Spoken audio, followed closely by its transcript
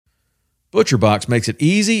ButcherBox makes it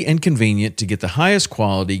easy and convenient to get the highest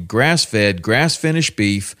quality grass-fed, grass-finished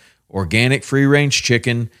beef, organic free-range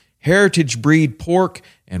chicken, heritage breed pork,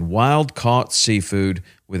 and wild-caught seafood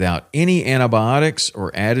without any antibiotics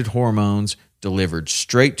or added hormones, delivered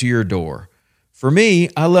straight to your door. For me,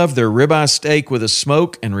 I love their ribeye steak with a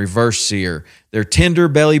smoke and reverse sear, their tender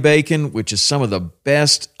belly bacon, which is some of the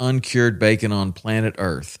best uncured bacon on planet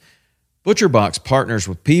Earth. ButcherBox partners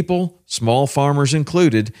with people, small farmers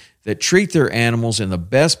included, that treat their animals in the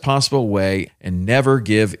best possible way and never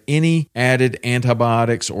give any added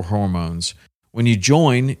antibiotics or hormones. When you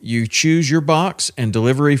join, you choose your box and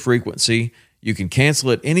delivery frequency. You can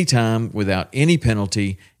cancel at any time without any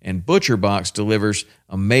penalty, and ButcherBox delivers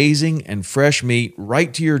amazing and fresh meat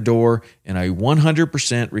right to your door in a 100%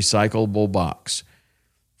 recyclable box.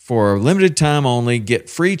 For a limited time only,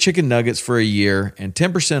 get free chicken nuggets for a year and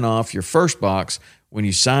 10% off your first box when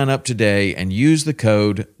you sign up today and use the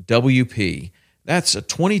code WP. That's a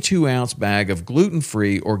 22-ounce bag of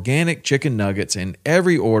gluten-free organic chicken nuggets in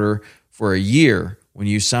every order for a year when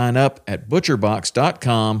you sign up at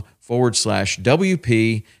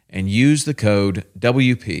butcherbox.com/WP and use the code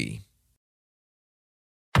WP.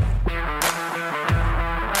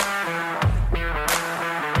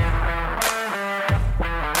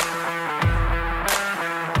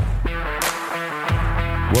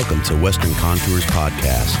 Welcome to Western Contours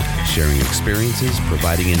Podcast, sharing experiences,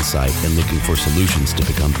 providing insight, and looking for solutions to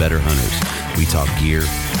become better hunters. We talk gear,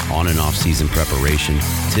 on and off season preparation,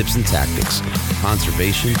 tips and tactics,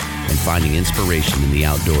 conservation, and finding inspiration in the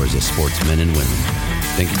outdoors as sportsmen and women.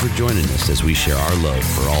 Thank you for joining us as we share our love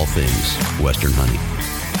for all things Western hunting.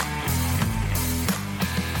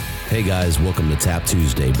 Hey guys, welcome to Tap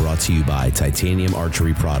Tuesday, brought to you by Titanium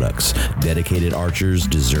Archery Products. Dedicated archers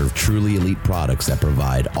deserve truly elite products that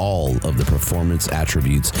provide all of the performance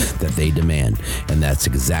attributes that they demand, and that's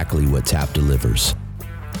exactly what Tap delivers.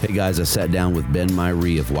 Hey guys, I sat down with Ben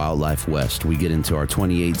Myhre of Wildlife West. We get into our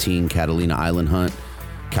 2018 Catalina Island hunt,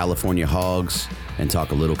 California hogs, and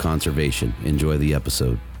talk a little conservation. Enjoy the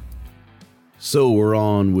episode. So we're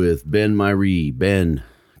on with Ben Myhre. Ben,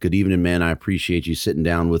 good evening, man. I appreciate you sitting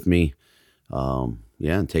down with me. And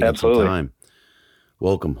taking Absolutely. some time.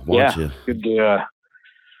 Welcome. Why don't you?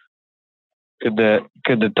 Good to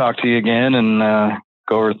talk to you again and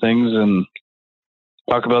go over things and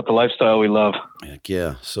talk about the lifestyle we love. Heck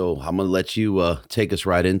yeah. So I'm going to let you take us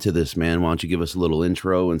right into this, man. Why don't you give us a little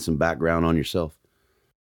intro and some background on yourself?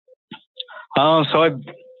 I've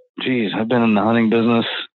been in the hunting business.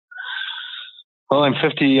 Well, I'm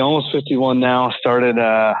 50, almost 51 now. Started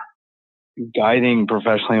guiding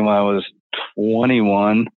professionally when I was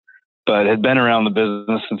 21, but had been around the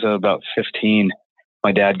business since I was about 15.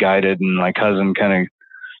 My dad guided, and my cousin kind of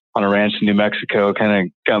on a ranch in New Mexico kind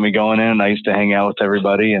of got me going in. I used to hang out with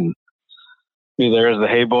everybody and be there as the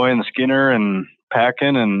hay boy and the skinner and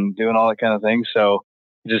packing and doing all that kind of thing. So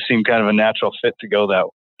it just seemed kind of a natural fit to go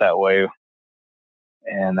that way.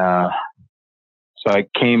 And so I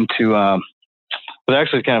came to. It was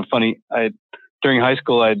actually kind of funny. During high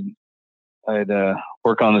school, I'd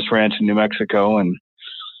work on this ranch in New Mexico and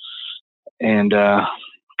kind of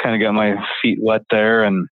got my feet wet there.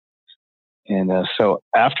 And so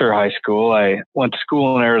after high school, I went to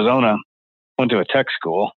school in Arizona, went to a tech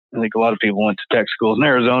school. I think a lot of people went to tech schools in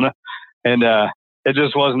Arizona, and it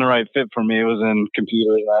just wasn't the right fit for me. It was in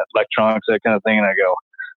computers, electronics, that kind of thing. And I go,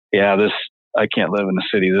 yeah, I can't live in the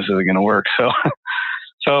city. This isn't going to work.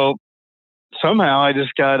 So somehow I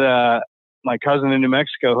just got my cousin in New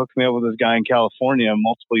Mexico hooked me up with this guy in California,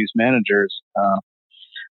 multiple use managers,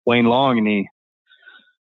 Wayne Long, and he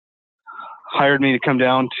hired me to come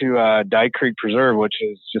down to Dyke Creek Preserve, which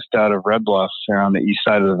is just out of Red Bluff, around the east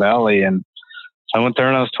side of the valley. And I went there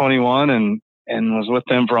when I was 21 and was with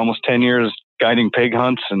them for almost 10 years, guiding pig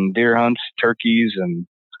hunts and deer hunts, turkeys, and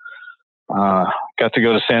got to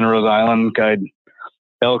go to Santa Rosa Island, guide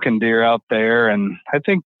elk and deer out there. And I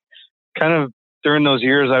think kind of during those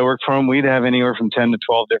years I worked for them, we'd have anywhere from 10 to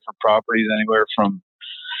 12 different properties, anywhere from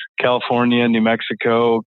California, New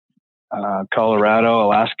Mexico, Colorado,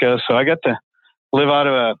 Alaska. So I got to live out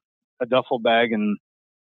of a duffel bag and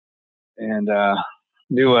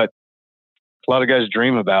do what a lot of guys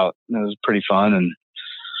dream about. And it was pretty fun. And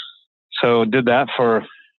so did that for,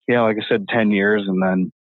 like I said, 10 years. And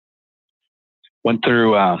then went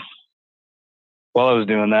through, while I was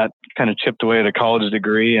doing that, kind of chipped away at a college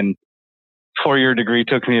degree, and 4-year degree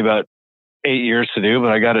took me about 8 years to do,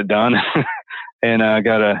 but I got it done. And I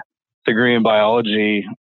got a degree in biology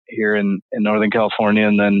here in Northern California,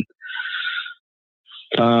 and then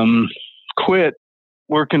quit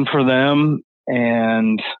working for them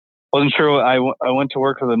and wasn't sure. I went to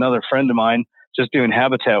work with another friend of mine, just doing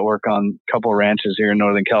habitat work on a couple of ranches here in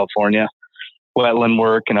Northern California, wetland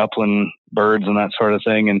work and upland birds and that sort of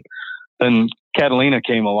thing. And then Catalina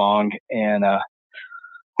came along, and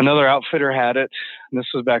another outfitter had it. And this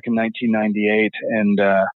was back in 1998, and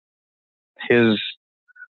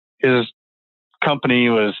his company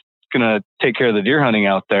was going to take care of the deer hunting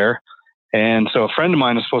out there. And so a friend of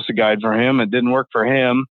mine was supposed to guide for him. It didn't work for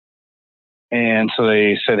him. And so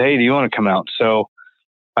they said, hey, do you want to come out? So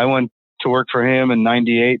I went to work for him in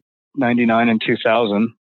 98, 99, and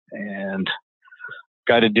 2000, and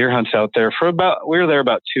guided deer hunts out there we were there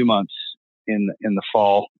about 2 months in the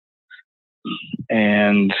fall.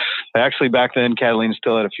 And actually back then, Catalina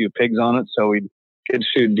still had a few pigs on it. So we could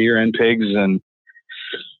shoot deer and pigs. And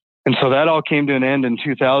so that all came to an end in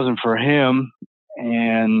 2000 for him.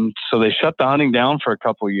 And so they shut the hunting down for a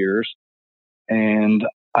couple of years, and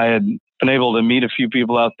I had been able to meet a few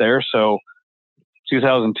people out there. So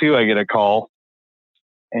 2002, I get a call,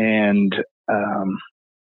 and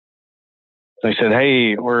they said,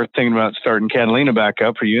 hey, we're thinking about starting Catalina back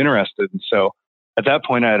up. Are you interested? And so at that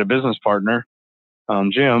point, I had a business partner,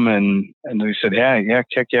 Jim, and they said,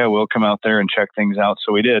 heck yeah, we'll come out there and check things out.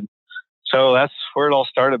 So we did. So that's where it all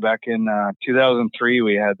started. Back in 2003,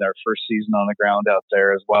 we had our first season on the ground out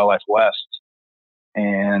there as Wildlife West.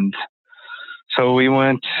 And so we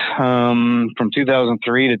went from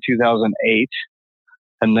 2003 to 2008,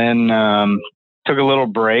 and then took a little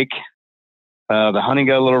break. The hunting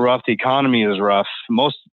got a little rough. The economy was rough.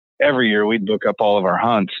 Every year we'd book up all of our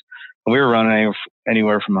hunts. And we were running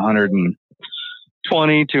anywhere from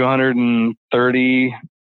 120 to 130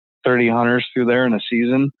 hunters through there in a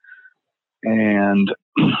season.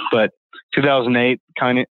 But 2008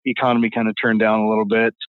 economy kind of turned down a little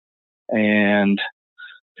bit, and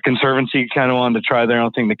the Conservancy kind of wanted to try their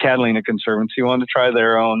own thing. The Catalina Conservancy wanted to try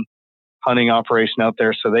their own hunting operation out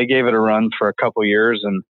there. So they gave it a run for a couple of years,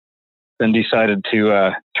 and then decided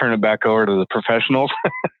to turn it back over to the professionals.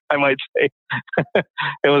 I might say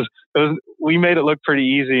we made it look pretty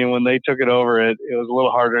easy. And when they took it over, it was a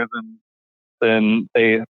little harder than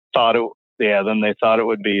they thought it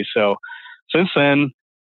would be. So since then,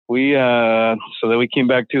 we came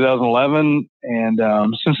back 2011, and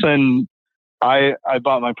since then, I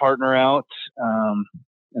bought my partner out,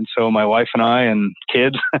 and so my wife and I and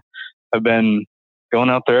kids have been going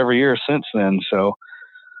out there every year since then. So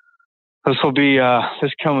this will be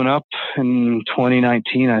this coming up in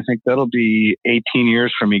 2019. I think that'll be 18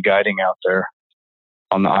 years for me guiding out there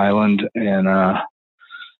on the island, and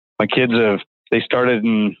my kids they started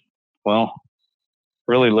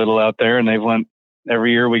really little out there, and they've went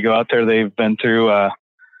every year we go out there. They've been through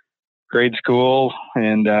grade school,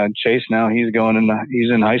 and Chase now he's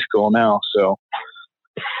in high school now. So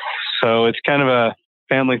it's kind of a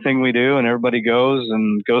family thing we do, and everybody goes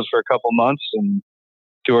for a couple months and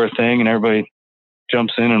do our thing, and everybody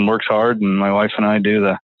jumps in and works hard. And my wife and I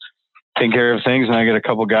take care of things, and I get a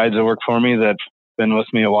couple guides that work for me that've been with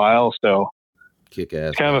me a while. So kick ass.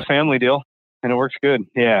 It's kind of a family deal, and it works good.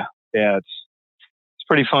 Yeah. It's a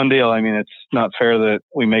pretty fun deal. I mean, it's not fair that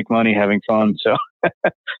we make money having fun, so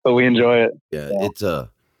but we enjoy it. Yeah.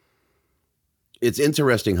 It's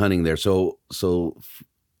interesting hunting there. So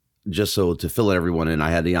just so to fill everyone in,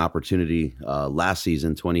 I had the opportunity last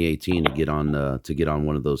season, 2018, to get on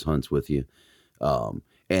one of those hunts with you, and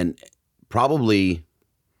it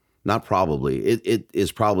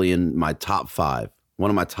is probably in my top 5, one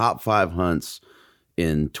of my top 5 hunts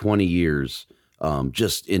in 20 years.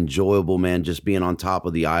 Just enjoyable, man. Just being on top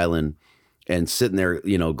of the island and sitting there,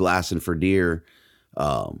 glassing for deer,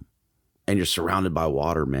 and you're surrounded by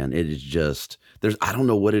water, man. It is just, I don't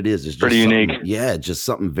know what it is. It's just pretty unique. Yeah, just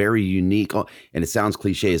something very unique. And it sounds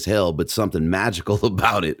cliche as hell, but something magical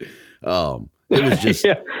about it. It was just,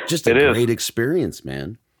 just a great experience,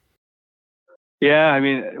 man. Yeah. I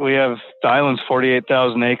mean, the island's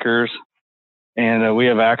 48,000 acres, and we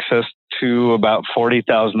have access to about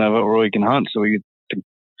 40,000 of it where we can hunt. So we can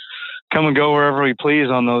come and go wherever we please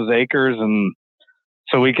on those acres. And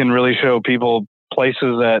so we can really show people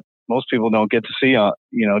places that most people don't get to see,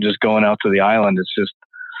 just going out to the island. It's just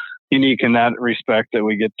unique in that respect that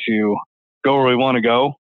we get to go where we want to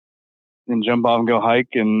go and jump off and go hike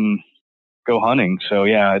and go hunting. So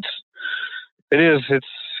yeah,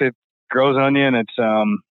 it grows on you. And it's, I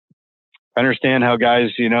understand how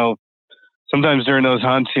guys, sometimes during those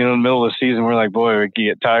hunts, in the middle of the season, we're like, boy, you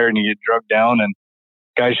get tired and you get drugged down, and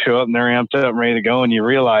guys show up and they're amped up and ready to go. And you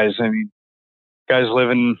realize, guys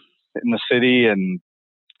living in the city and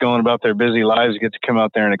going about their busy lives get to come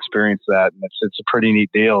out there and experience that. And it's a pretty neat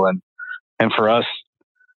deal. And for us,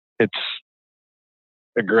 it's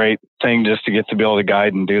a great thing just to get to be able to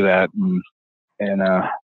guide and do that. And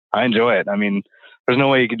I enjoy it. I mean, there's no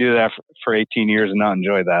way you could do that for 18 years and not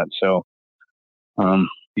enjoy that. So,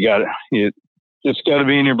 it's got to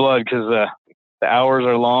be in your blood, because the hours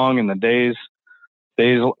are long and the days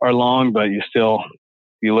are long, but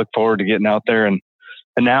you look forward to getting out there. And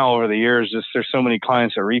now over the years, there's so many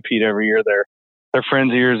clients that repeat every year. They're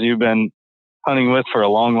friends of yours you've been hunting with for a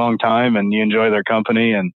long, long time, and you enjoy their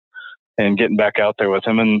company and getting back out there with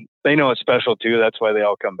them. And they know it's special too. That's why they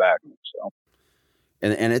all come back. So,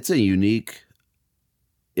 and it's a unique,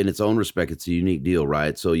 in its own respect, it's a unique deal,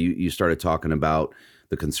 right? So you started talking about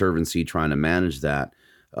the Conservancy trying to manage that.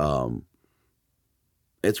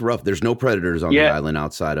 It's rough. There's no predators on the island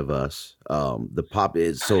outside of us. The pop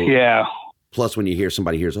is so. Yeah. Plus, when you hear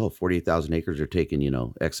somebody hears, 48,000 acres are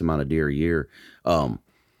taking, X amount of deer a year.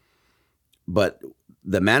 But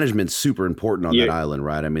the management's super important on that island,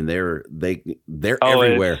 right? I mean, they're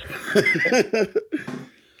everywhere.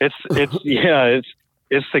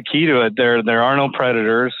 It's the key to it. There are no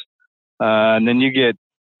predators. And then you get,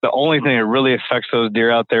 the only thing that really affects those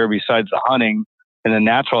deer out there besides the hunting and the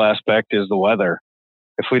natural aspect is the weather.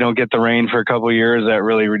 If we don't get the rain for a couple of years, that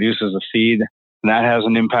really reduces the feed, and that has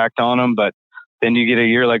an impact on them. But then you get a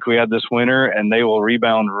year like we had this winter, and they will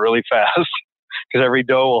rebound really fast, because every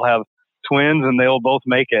doe will have twins and they'll both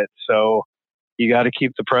make it. So you got to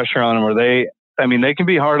keep the pressure on them, they can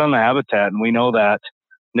be hard on the habitat, and we know that.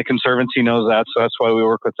 And the Conservancy knows that. So that's why we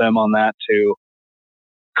work with them on that to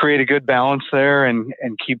create a good balance there and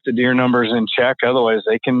keep the deer numbers in check. Otherwise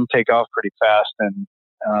they can take off pretty fast, and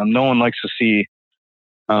no one likes to see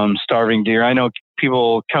starving deer. I know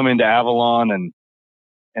people come into Avalon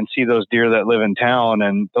and see those deer that live in town,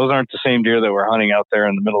 and those aren't the same deer that we're hunting out there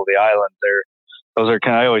in the middle of the island. Those are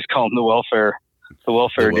I always call them the welfare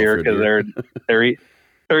deer, because they're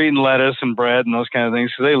eating lettuce and bread and those kind of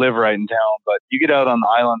things, because they live right in town. But you get out on the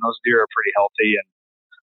island, those deer are pretty healthy,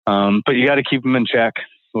 and but you got to keep them in check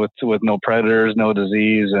with no predators, no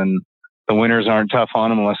disease, and the winters aren't tough on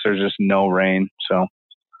them unless there's just no rain. So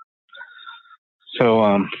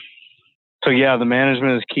yeah, the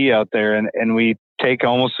management is key out there, and we take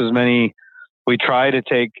we try to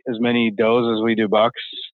take as many does as we do bucks.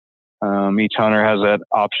 Each hunter has that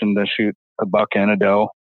option to shoot a buck and a doe,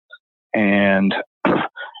 and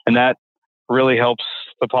that really helps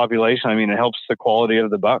the population. I mean, it helps the quality of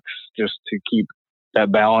the bucks, just to keep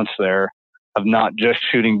that balance there of not just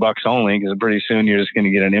shooting bucks only, because pretty soon you're just going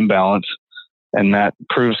to get an imbalance, and that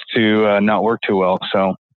proves to not work too well.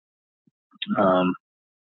 So,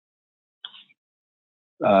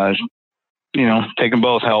 taking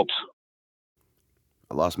both helps.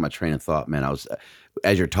 I lost my train of thought, man.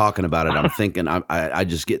 As you're talking about it, I'm thinking, I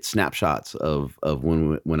just get snapshots of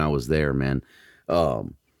when I was there, man.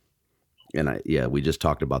 We just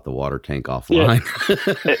talked about the water tank offline.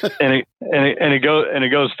 Yeah.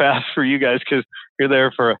 it goes fast for you guys, because you're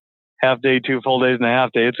there for a half day, 2 full days and a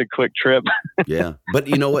half day. It's a quick trip. Yeah. But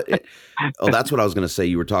you know what? That's what I was going to say.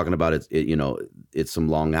 You were talking about it, it's some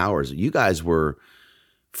long hours. You guys were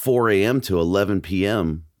 4 a.m. to 11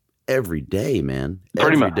 p.m. every day, man.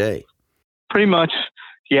 Every day. Pretty much.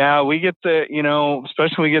 Yeah. We get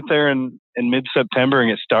especially when we get there in mid-September and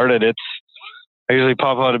get started, I usually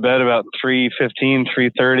pop out of bed about 3:15,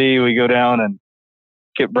 3:30. We go down and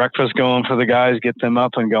get breakfast going for the guys, get them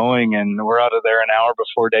up and going, and we're out of there an hour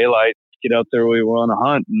before daylight. Get out there, we want to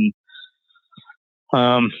hunt, and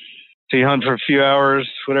so you hunt for a few hours,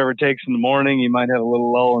 whatever it takes in the morning. You might have a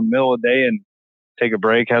little lull in the middle of the day and take a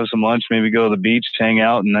break, have some lunch, maybe go to the beach, hang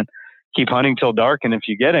out, and then keep hunting till dark. And if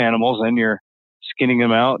you get animals, then you're skinning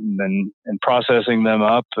them out and processing them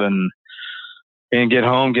up and get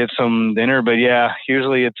home, get some dinner. But yeah,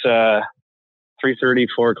 usually it's 3:30,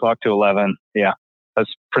 4 o'clock to 11. Yeah,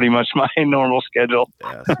 that's pretty much my normal schedule.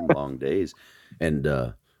 Yeah, some long days. And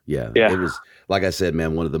it was, like I said,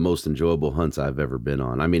 man, one of the most enjoyable hunts I've ever been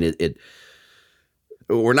on. I mean,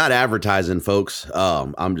 we're not advertising, folks.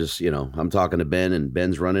 I'm just, I'm talking to Ben, and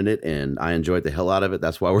Ben's running it, and I enjoyed the hell out of it.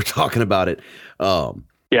 That's why we're talking about it.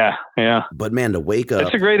 Yeah. But man, to wake up,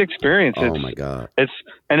 it's a great experience. Oh my God.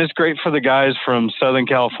 It's great for the guys from Southern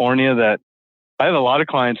California. That I have a lot of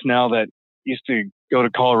clients now that used to go to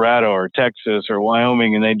Colorado or Texas or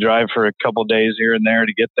Wyoming, and they drive for a couple days here and there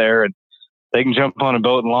to get there, and they can jump on a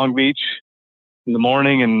boat in Long Beach in the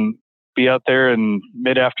morning and be out there, and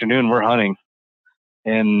mid-afternoon we're hunting,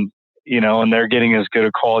 and they're getting as good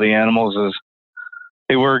a quality animals as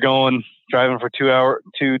they were driving for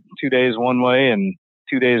 2 days one way and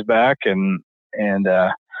 2 days back, and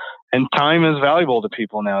time is valuable to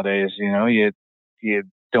people nowadays. You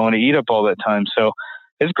don't want to eat up all that time. So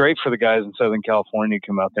it's great for the guys in Southern California to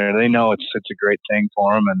come out there. They know it's a great thing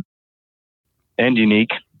for them and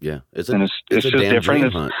unique. Yeah, it's just different.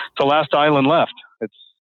 It's the last island left.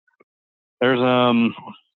 There's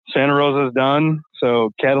Santa Rosa's done,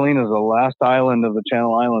 so Catalina is the last island of the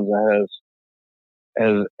Channel Islands that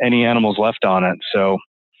has any animals left on it. So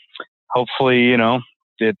hopefully, you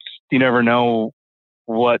never know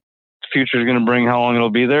what the future is going to bring, how long it'll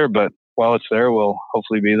be there, but while it's there, we'll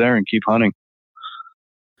hopefully be there and keep hunting.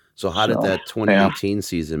 So how did that 2018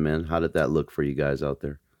 season, man, how did that look for you guys out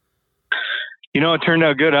there? It turned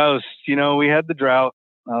out good. We had the drought.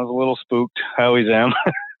 I was a little spooked. I always am.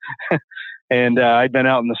 And I'd been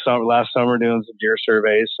out in the last summer doing some deer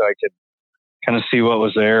surveys, so I could kind of see what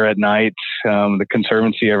was there at night. The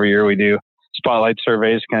Conservancy, every year we do spotlight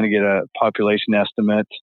surveys, kind of get a population estimate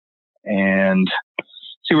and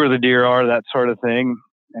see where the deer are, that sort of thing,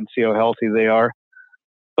 and see how healthy they are.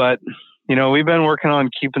 But, we've been working on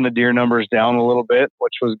keeping the deer numbers down a little bit,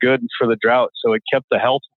 which was good for the drought. So it kept the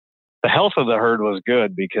health of the herd was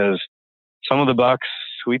good, because some of the bucks,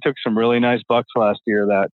 we took some really nice bucks last year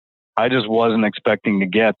that I just wasn't expecting to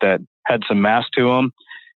get, that had some mass to them.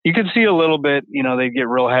 You could see a little bit, they'd get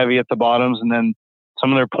real heavy at the bottoms, and then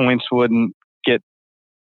some of their points wouldn't get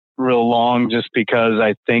real long just because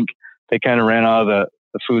I think they kind of ran out of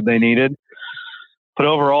the food they needed. But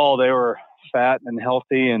overall, they were fat and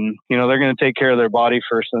healthy, and, they're going to take care of their body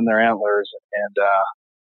first and their antlers. And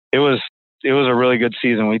it was a really good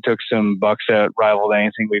season. We took some bucks that rivaled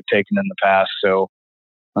anything we've taken in the past. So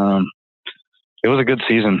it was a good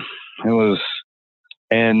season.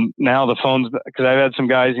 And now the phones, because I've had some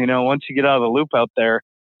guys, once you get out of the loop out there,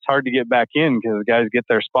 it's hard to get back in because guys get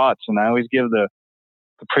their spots. And I always give the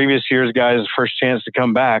previous year's guys the first chance to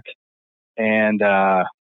come back. And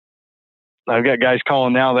I've got guys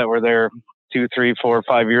calling now that were there 2, 3, 4,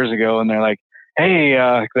 5 years ago, and they're like, hey,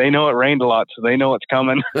 they know it rained a lot, so they know what's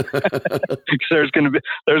coming. There's going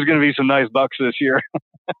to be some nice bucks this year.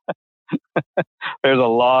 There's a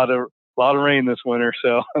lot of rain this winter,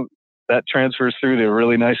 so that transfers through to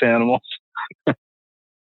really nice animals.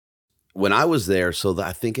 When I was there,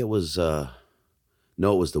 I think it was it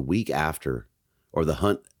was the week after, or the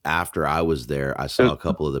hunt after I was there. I saw a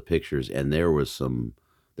couple of the pictures, and there were some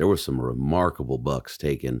remarkable bucks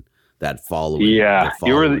taken that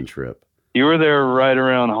following trip. You were there right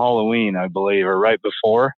around Halloween, I believe, or right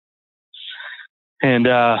before. And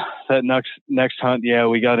that next hunt,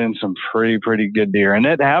 we got in some pretty good deer. And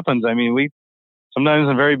it happens. I mean, sometimes in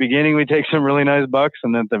the very beginning, we take some really nice bucks,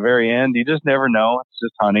 and at the very end, you just never know. It's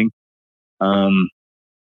just hunting.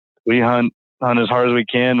 We hunt as hard as we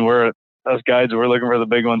can. Us guides, we're looking for the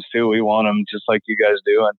big ones too. We want them just like you guys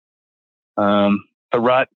do. And the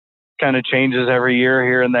rut kind of changes every year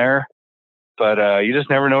here and there, but you just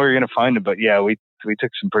never know where you're going to find it. But we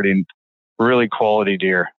took some really quality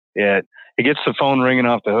deer. It gets the phone ringing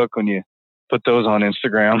off the hook when you put those on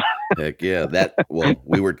Instagram. Heck yeah.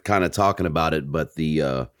 We were kind of talking about it, but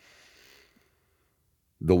the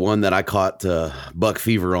one that I caught buck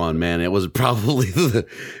fever on, man, it was probably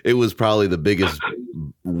the biggest,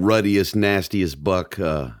 ruddiest, nastiest buck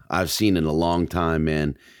I've seen in a long time,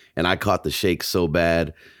 man. And I caught the shake so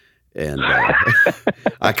bad, and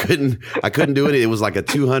I couldn't do it. It was like a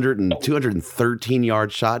 213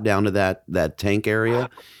 yard shot down to that tank area,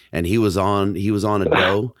 and he was on a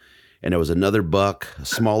doe, and there was another buck, a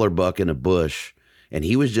smaller buck in a bush, and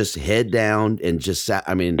he was just head down and just sat.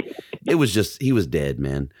 I mean, he was dead,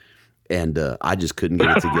 man. And I just couldn't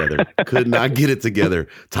get it together. Could not get it together.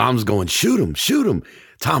 Tom's going, shoot him.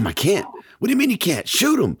 Tom, I can't. What do you mean you can't?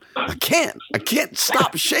 Shoot him. I can't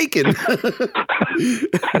stop shaking. That's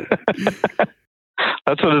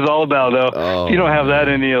what it's all about, though. Oh, if you don't have that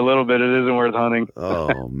in you a little bit, it isn't worth hunting.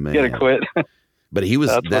 Oh, man. You got to quit. But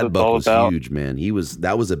that buck was huge, man.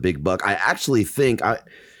 That was a big buck. I actually think I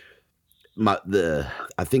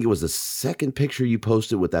think it was the second picture you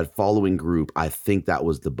posted with that following group. I think that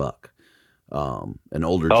was the buck. An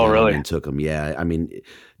older gentleman took him. Yeah. I mean,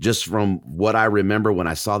 just from what I remember when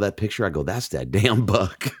I saw that picture, I go, that's that damn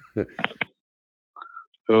buck.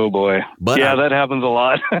 Oh boy. But that happens a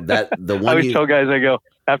lot. I always tell guys, I go,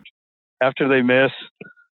 after they miss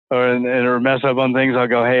or mess up on things, I'll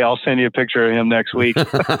go, hey, I'll send you a picture of him next week.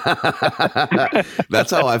 That's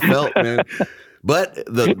how I felt, man. But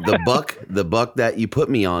the buck that you put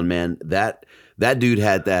me on, man, that dude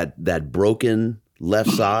had that broken left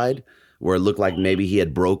side where it looked like maybe he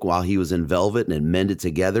had broke while he was in velvet and it mended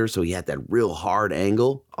together. So he had that real hard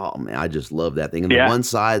angle. Oh man, I just love that thing. And the one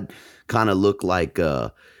side kind of looked like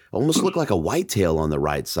almost looked like a whitetail on the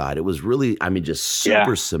right side. It was really, I mean, just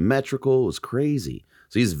super symmetrical. It was crazy.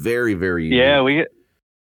 So he's very, very unique.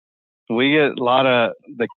 we get a lot of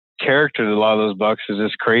the character to a lot of those bucks is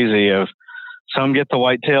just crazy. Of some get the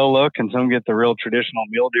whitetail look and some get the real traditional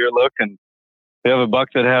mule deer look. And we have a buck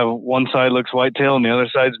that have one side looks whitetail and the other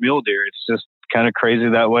side's mule deer. It's just kind of crazy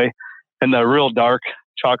that way. And the real dark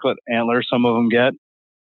chocolate antler some of them get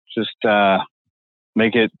just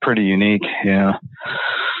make it pretty unique. Yeah.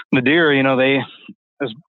 The deer,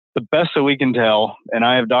 as the best that we can tell, and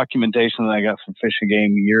I have documentation that I got from Fish and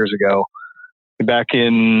Game years ago. Back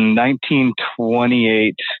in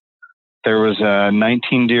 1928, there was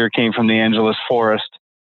 19 deer came from the Angeles Forest.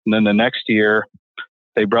 And then the next year,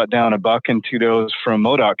 they brought down a buck and 2 does from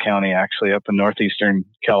Modoc County, actually, up in northeastern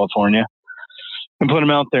California, and put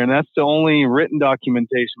them out there. And that's the only written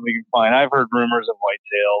documentation we can find. I've heard rumors of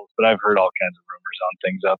whitetails, but I've heard all kinds of rumors on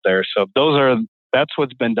things out there. So that's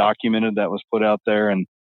what's been documented that was put out there and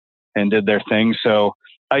did their thing. So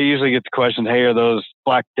I usually get the question, hey, are those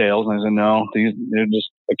blacktails? And I said, no, they're just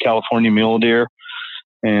a California mule deer.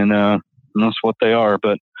 And that's what they are.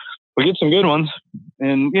 But we get some good ones.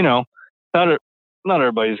 And, not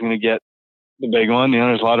everybody's going to get the big one.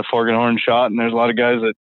 There's a lot of fork and horn shot, and there's a lot of guys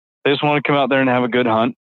that they just want to come out there and have a good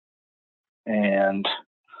hunt. And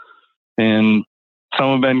some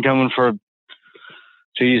have been coming for,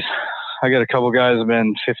 I got a couple guys that have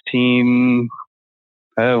been 15.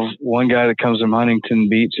 I have one guy that comes from Huntington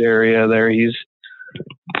Beach area there. He's,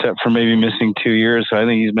 except for maybe missing 2 years, so I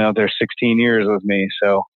think he's been out there 16 years with me.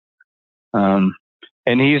 So,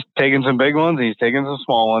 and he's taking some big ones. He's taking some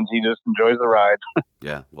small ones. He just enjoys the ride.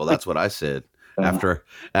 Yeah. Well, that's what I said after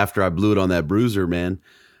I blew it on that bruiser, man.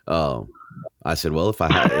 I said, well, if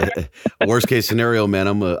I had worst case scenario, man,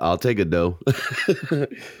 I'll take a doe.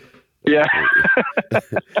 Yeah.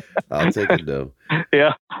 I'll take a doe.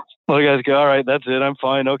 Yeah. Well, the guys go, all right, that's it. I'm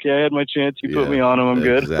fine. Okay. I had my chance. You put me on him. I'm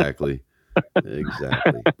good. Exactly.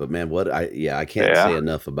 But man, I can't say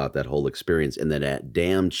enough about that whole experience. And then that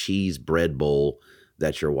damn cheese bread bowl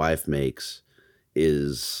that your wife makes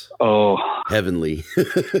is heavenly.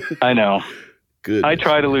 I know. Good. I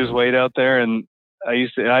try to lose weight out there, and I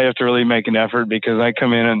have to really make an effort because I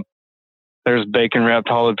come in and there's bacon wrapped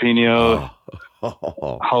jalapenos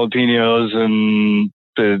and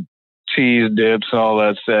the cheese dips and all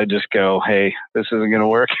that. So I just go, hey, this isn't going to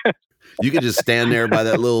work. You could just stand there by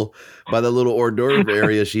that little hors d'oeuvre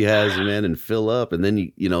area she has, man, and fill up, and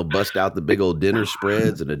then you bust out the big old dinner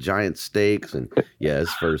spreads and the giant steaks, and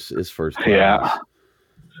it's first class.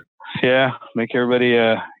 Yeah, make everybody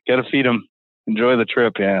gotta feed them, enjoy the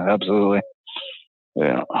trip. Yeah, absolutely.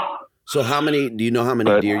 Yeah. So do you know how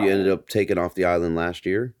many deer you ended up taking off the island last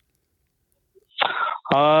year?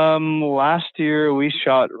 Last year we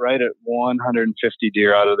shot right at 150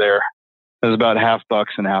 deer out of there. It was about half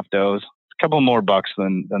bucks and half does. A couple more bucks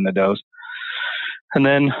than the does. And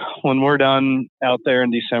then when we're done out there in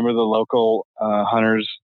December, the local hunters,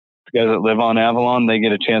 the guys that live on Avalon, they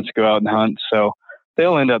get a chance to go out and hunt. So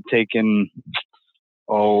they'll end up taking,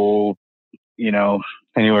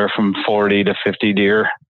 anywhere from 40 to 50 deer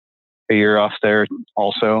a year off there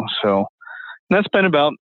also. So that's been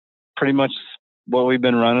about pretty much what we've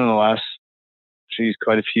been running the last,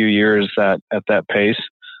 quite a few years at that pace.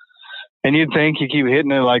 And you'd think you keep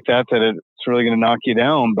hitting it like that it's really going to knock you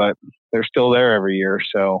down, but they're still there every year.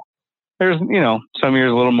 So there's, some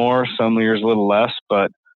years a little more, some years a little less,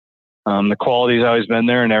 but the quality's always been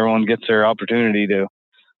there and everyone gets their opportunity to.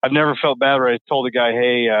 I've never felt bad where I told a guy,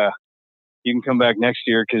 hey, you can come back next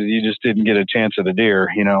year because you just didn't get a chance at a deer,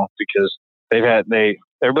 because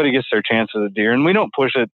everybody gets their chance at a deer, and we don't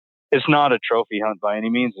push it. It's not a trophy hunt by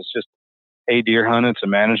any means. It's just a deer hunt. It's a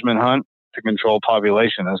management hunt to control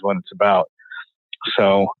population is what it's about.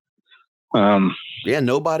 So,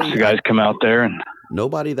 nobody. The guys come out there, and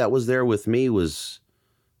nobody that was there with me was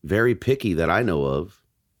very picky that I know of.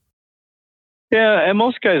 Yeah, and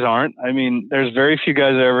most guys aren't. I mean, there's very few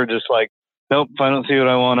guys that ever just like, nope, if I don't see what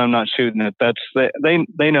I want, I'm not shooting it.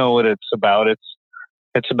 They know what it's about.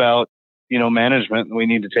 It's about management. We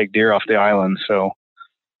need to take deer off the island. So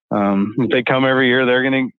if they come every year,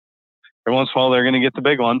 every once in a while they're gonna get the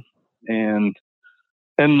big one. And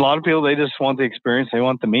a lot of people, they just want the experience. They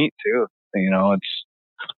want the meat too. It's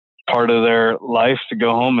part of their life to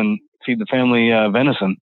go home and feed the family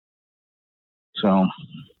venison. So,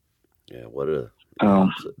 yeah,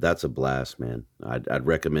 that's a blast, man. I'd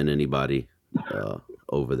recommend anybody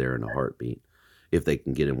over there in a heartbeat if they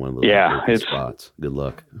can get in one of those open spots. Good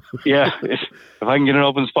luck. Yeah, if I can get an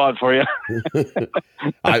open spot for you.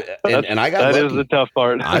 I got that lucky. Is the tough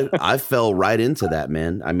part. I fell right into that,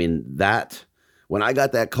 man. I mean, when I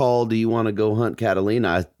got that call, do you want to go hunt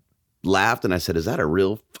Catalina? laughed and I said, "Is that a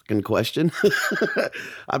real fucking question?"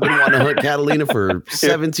 I've been wanting to hunt Catalina for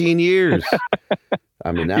 17 years.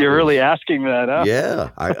 I mean, you're really asking that, huh? Yeah.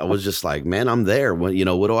 I was just like, man, I'm there. What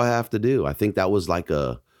do I have to do? I think that was like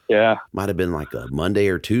might have been like a Monday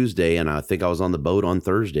or Tuesday. And I think I was on the boat on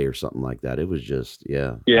Thursday or something like that. It was just,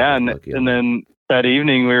 yeah. Yeah. And then that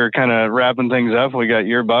evening we were kind of wrapping things up. We got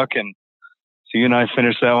your buck, and so you and I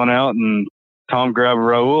finished that one out, and Tom grabbed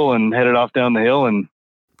Raul and headed off down the hill and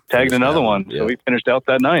tagged another one. Yeah. So we finished out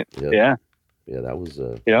that night. Yep. Yeah. Yeah. That was,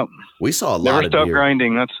 yep. We saw a lot Never of stop deer.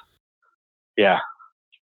 grinding. Yeah.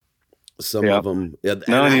 Some of them. Yeah,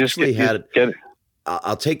 no, and you actually just get it.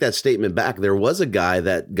 I'll take that statement back. There was a guy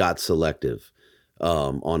that got selective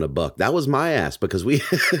on a buck. That was my ass, because we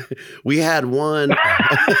had one.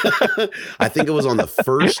 I think it was on the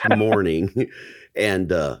first morning,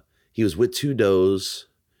 and he was with two does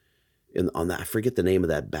on that. I forget the name of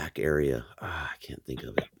that back area. I can't think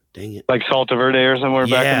of it. Dang it. Like Salta Verde or somewhere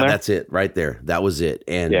back in there? Yeah, that's it right there. That was it.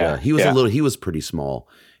 And he was pretty small.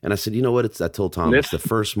 And I said, you know what? I told Tom, it's the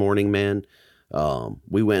first morning, man.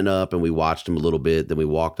 We went up and we watched him a little bit. Then we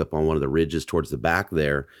walked up on one of the ridges towards the back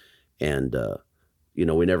there. And,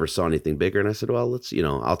 we never saw anything bigger. And I said, well, let's,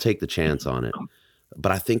 I'll take the chance on it.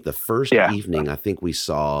 But I think the first evening, I think we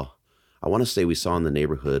saw in the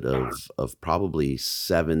neighborhood of probably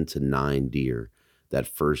 7 to 9 deer that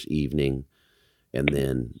first evening. And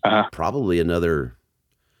then probably another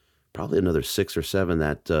 6 or 7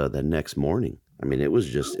 that next morning. I mean, it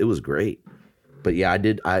was great. But yeah,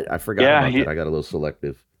 I forgot about that. I got a little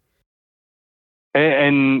selective.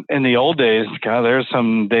 And in the old days, God, there's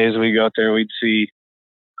some days we go out there, we'd see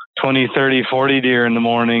 20, 30, 40 deer in the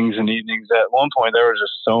mornings and evenings. At one point, there was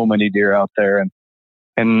just so many deer out there,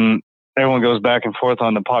 and everyone goes back and forth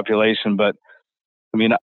on the population. But I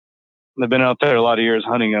mean, I've been out there a lot of years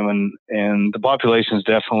hunting them, and the population is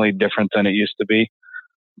definitely different than it used to be.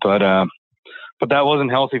 But that wasn't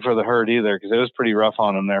healthy for the herd either, because it was pretty rough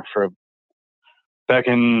on them there back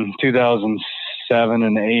in 2007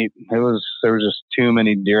 and 8. There was just too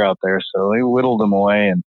many deer out there, so they whittled them away,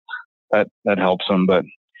 and that helps them. But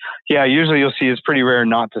yeah, usually you'll see, it's pretty rare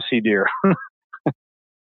not to see deer.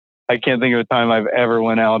 I can't think of a time I've ever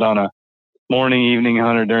went out on a morning, evening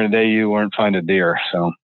hunt, or during the day you weren't finding deer.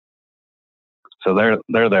 So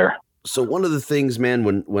they're there. So one of the things,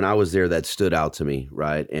 man, when I was there that stood out to me,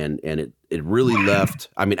 right, and it really left,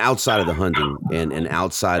 I mean, outside of the hunting and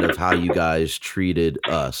outside of how you guys treated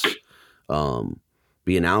us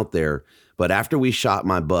being out there, but after we shot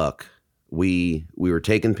my buck, we were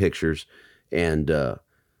taking pictures, and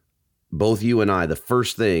both you and I, the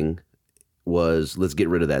first thing was, let's get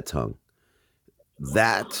rid of that tongue.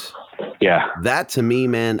 That to me,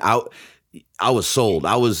 man, I was sold.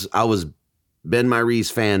 I was Ben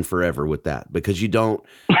Myhre's fan forever with that, because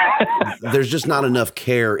there's just not enough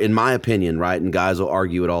care, in my opinion, right? And guys will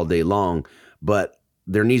argue it all day long, but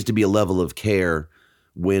there needs to be a level of care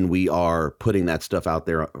when we are putting that stuff out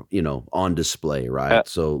there, on display, right?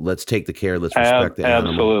 So let's take the care. Let's respect the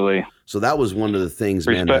animal. Absolutely. So that was one of the things,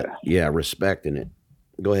 man. Respecting it.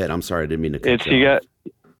 Go ahead. I'm sorry. I didn't mean to cut you off.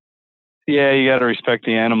 You got to respect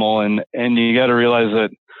the animal, and you got to realize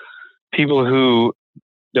that people who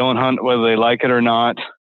don't hunt, whether they like it or not,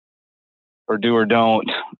 or do or don't,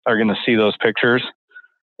 are going to see those pictures,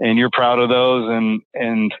 and you're proud of those.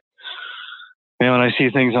 And when I see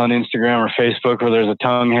things on Instagram or Facebook where there's a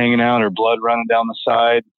tongue hanging out or blood running down the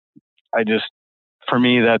side, for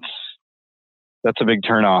me, that's a big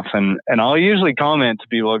turnoff. And I'll usually comment to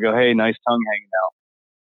people, I'll go, "Hey, nice tongue hanging out,"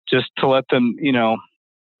 just to let them,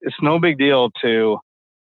 it's no big deal to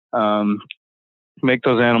make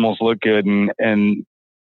those animals look good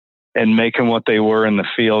and make them what they were in the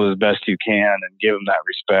field as best you can, and give them that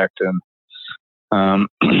respect. And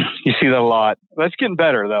you see that a lot. That's getting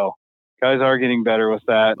better, though. Guys are getting better with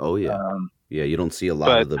that. Oh yeah, you don't see a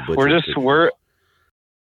lot of the butcher.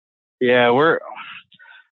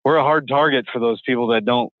 We're a hard target for those people that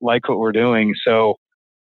don't like what we're doing. So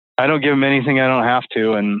I don't give them anything I don't have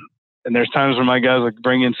to. And there's times where my guys will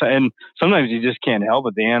bring in, and sometimes you just can't help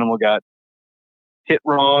it. The animal got hit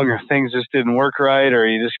wrong, or things just didn't work right, or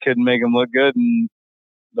you just couldn't make them look good. And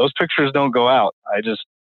those pictures don't go out. I just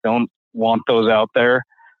don't want those out there.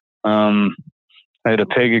 I had a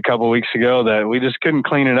pig a couple weeks ago that we just couldn't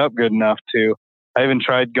clean it up good enough I even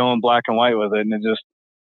tried going black and white with it, and it just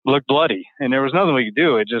looked bloody, and there was nothing we could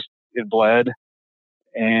do. It bled.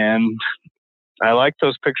 And I like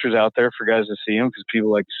those pictures out there for guys to see them, because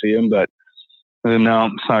people like to see them, but no,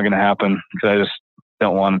 it's not going to happen, because I just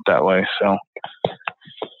don't want it that way. So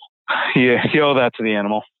you owe that to the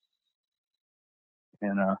animal.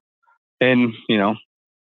 And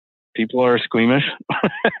people are squeamish.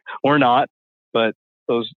 We're not, but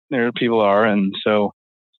there people are. And so,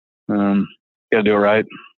 gotta do it right.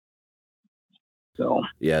 So,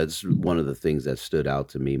 yeah, it's one of the things that stood out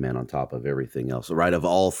to me, man, on top of everything else, right? Of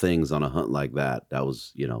all things on a hunt like that, that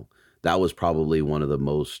was probably one of the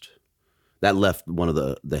most, that left one of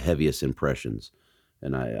the heaviest impressions.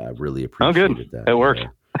 And I really appreciated that. It worked.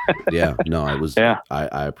 Yeah, no, it was, yeah.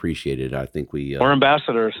 I appreciate it. I think we're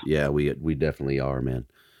ambassadors. Yeah, we definitely are, man.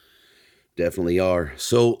 Definitely are.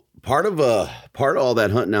 So part of all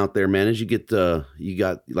that hunting out there, man, is you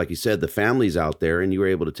got, like you said, the families out there, and you were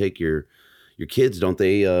able to take your kids, don't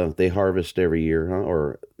they harvest every year, huh?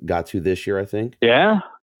 Or got to this year, I think. Yeah.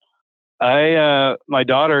 My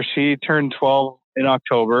daughter, she turned 12 in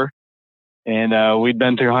October, and we'd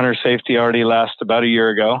been through hunter safety already about a year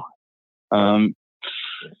ago.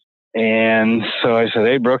 And so I said,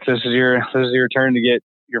 "Hey, Brooke, this is your turn to get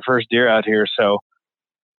your first deer out here." So,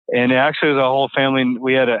 and it actually was a whole family.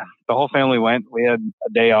 The whole family went. We had a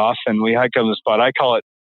day off, and we hiked up the spot. I call it.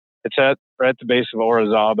 It's right at the base of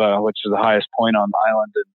Orizaba, which is the highest point on the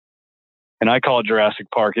island, and I call it Jurassic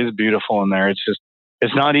Park. It's beautiful in there.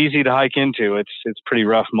 It's not easy to hike into. It's pretty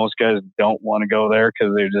rough. Most guys don't want to go there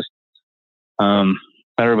because they're just not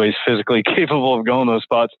everybody's physically capable of going those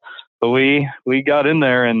spots. But we got in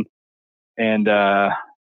there and I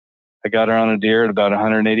got her on a deer at about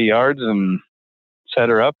 180 yards and set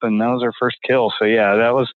her up, and that was her first kill. So yeah,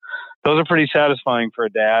 those are pretty satisfying for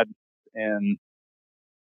a dad and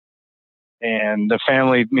the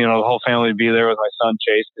family, the whole family would be there with my son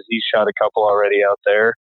Chase, because he shot a couple already out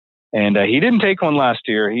there, and he didn't take one last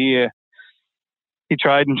year. He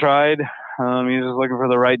tried and tried. He was just looking for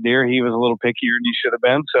the right deer. He was a little pickier than he should have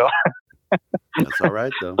been. So that's all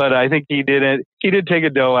right though. But I think he did take a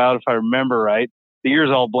doe out, if I remember right. The years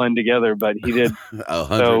all blend together, but he did.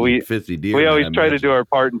 150 deer. We always try to do our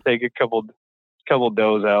part and take a couple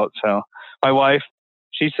does out. So my wife,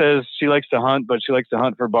 she says she likes to hunt, but she likes to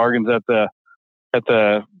hunt for bargains at the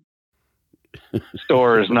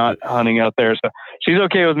stores, not hunting out there. So she's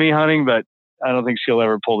okay with me hunting, but I don't think she'll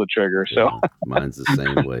ever pull the trigger. So yeah, mine's the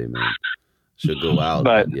same way, man. She'll go out,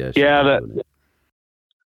 but yeah,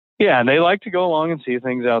 and they like to go along and see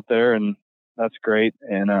things out there, and that's great.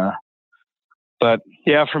 And but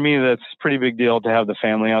yeah, for me, that's a pretty big deal to have the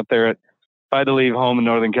family out there. If I had to leave home in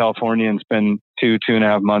Northern California and spend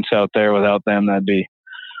 2.5 months out there without them, that'd be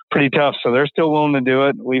pretty tough. So they're still willing to do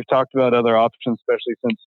it. We've talked about other options, especially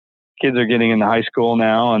since kids are getting into high school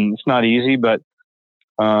now, and it's not easy, but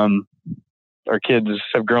our kids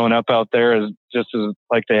have grown up out there just as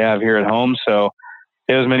like they have here at home. So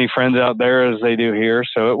they have as many friends out there as they do here.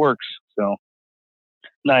 So it works. So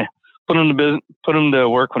I put them to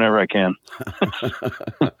work whenever I can.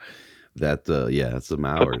 That's some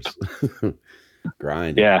hours.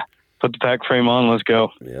 Grind. Yeah. Put the pack frame on. Let's go.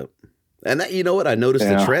 Yep. And that, you know what? I noticed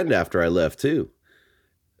the trend after I left too.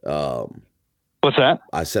 What's that?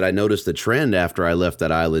 I said, I noticed the trend after I left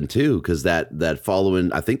that island too. Cause I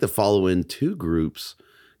think the following two groups,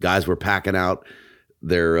 guys were packing out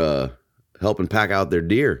their, helping pack out their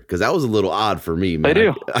deer. Cause that was a little odd for me, man. They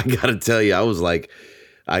do. I gotta tell you, I was like,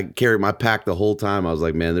 I carried my pack the whole time. I was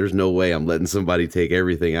like, man, there's no way I'm letting somebody take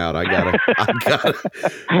everything out. I gotta,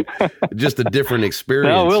 just a different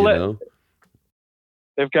experience,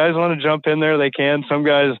 If guys want to jump in there, they can. Some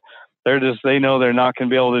guys, they know they're not going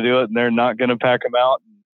to be able to do it, and they're not going to pack them out.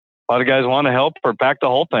 A lot of guys want to help or pack the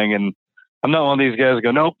whole thing. And I'm not one of these guys who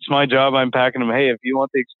go, nope, it's my job. I'm packing them. Hey, if you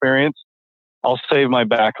want the experience, I'll save my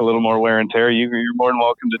back a little more wear and tear. You're more than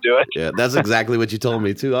welcome to do it. Yeah, that's exactly what you told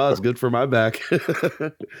me too. Oh, it's good for my back.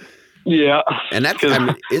 Yeah. And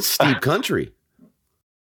it's steep country.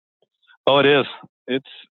 Oh, it is.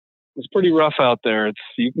 It's pretty rough out there.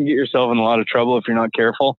 You can get yourself in a lot of trouble if you're not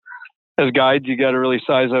careful. As guides, you got to really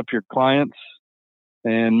size up your clients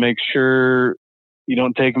and make sure you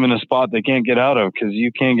don't take them in a spot they can't get out of, because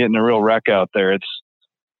you can get in a real wreck out there. It's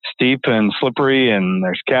steep and slippery, and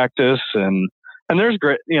there's cactus and there's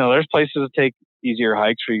great, there's places to take easier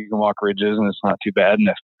hikes where you can walk ridges and it's not too bad. And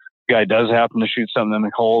if the guy does happen to shoot something in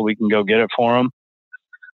the hole, we can go get it for him.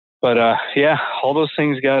 But all those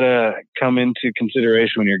things got to come into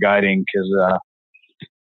consideration when you're guiding, because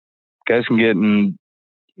guys can get in.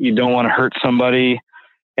 You don't want to hurt somebody,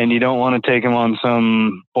 and you don't want to take them on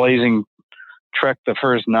some blazing trek the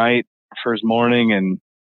first night, first morning, and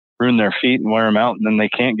ruin their feet and wear them out, and then they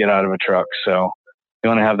can't get out of a truck. So you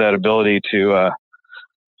want to have that ability to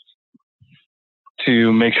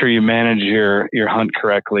make sure you manage your hunt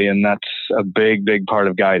correctly, and that's a big part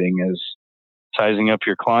of guiding, is sizing up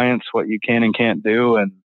your clients, what you can and can't do,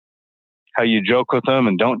 and how you joke with them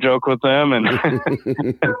and don't joke with them, and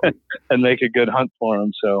and make a good hunt for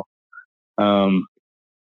them.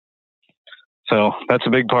 So that's a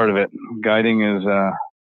big part of it. Guiding is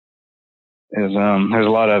there's a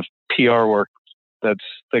lot of PR work that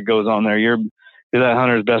goes on there. You're that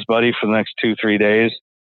hunter's best buddy for the next 2-3 days,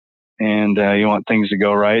 and you want things to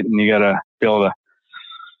go right, and you got to be able to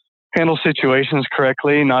handle situations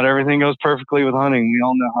correctly. Not everything goes perfectly with hunting. We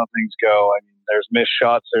all know how things go. I mean, there's missed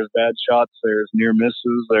shots, there's bad shots, there's near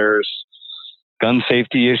misses, there's gun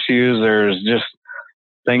safety issues, there's just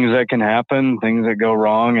things that can happen, things that go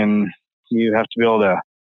wrong, and you have to be able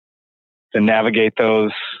to navigate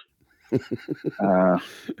those and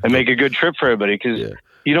make a good trip for everybody, because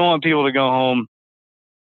you don't want people to go home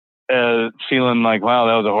feeling like, wow,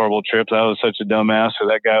 that was a horrible trip, that was such a dumbass, or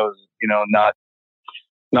that guy was,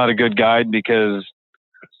 not a good guide because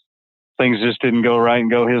things just didn't go right and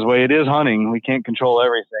go his way. It is hunting. We can't control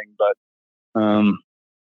everything, but,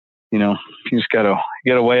 you just gotta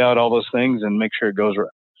weigh out all those things and make sure it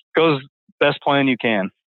goes best plan you can.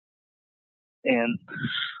 And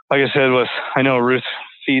like I said, I know Ruth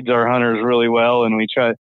feeds our hunters really well, and we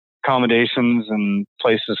try accommodations and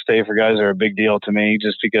places to stay for guys are a big deal to me,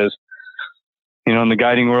 just because, in the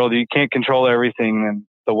guiding world, you can't control everything, and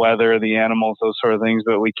the weather, the animals, those sort of things,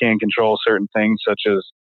 but we can control certain things such as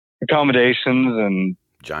accommodations and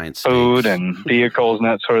giant food steaks and vehicles and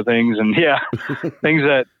that sort of things. And things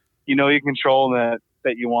that, you control that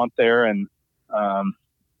you want there, and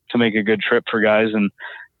to make a good trip for guys. And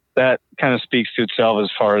that kind of speaks to itself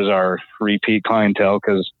as far as our repeat clientele,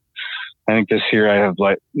 because I think this year I have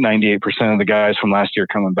like 98% of the guys from last year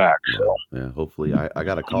coming back. So yeah, hopefully I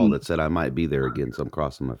got a call that said I might be there again, so I'm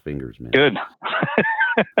crossing my fingers, man. Good.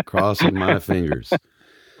 Crossing my fingers.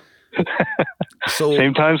 So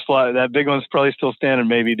same time slot, that big one's probably still standing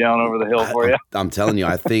maybe down over the hill for you. I'm telling you,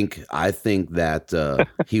 I think that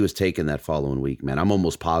he was taken that following week, man. I'm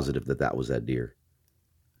almost positive that was that deer.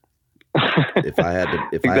 If I had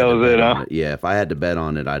to bet on it, if I had to bet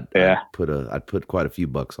on it, I'd put quite a few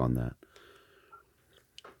bucks on that.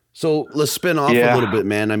 So let's spin off a little bit,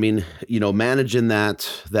 man. I mean, managing that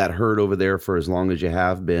herd over there for as long as you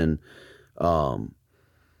have been,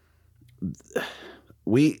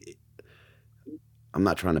 I'm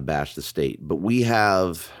not trying to bash the state, but we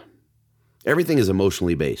have, everything is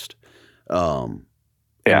emotionally based. In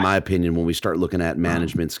my opinion, when we start looking at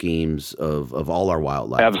management schemes of all our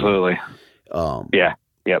wildlife. Absolutely.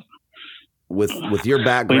 Yep. With your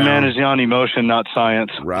background, we manage on emotion, not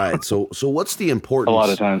science. Right. So what's the importance a lot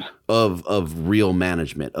of times of real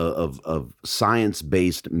management, of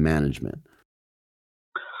science-based management?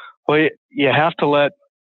 Well, you have to let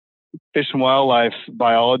fish and wildlife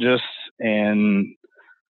biologists and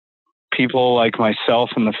people like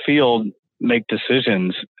myself in the field make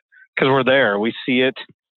decisions, because we're there. We see it.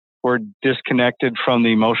 We're disconnected from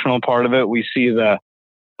the emotional part of it. We see the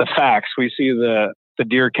facts. We see the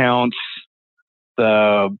deer counts,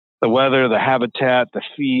 the weather, the habitat, the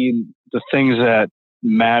feed, the things that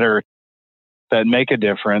matter, that make a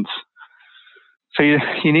difference. So you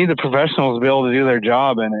need the professionals to be able to do their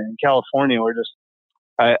job. And in California, we're just,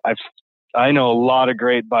 I know a lot of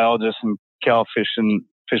great biologists in Cal Fish and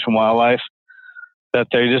Wildlife that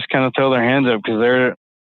they just kind of throw their hands up because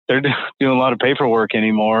they're doing a lot of paperwork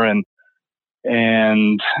anymore, and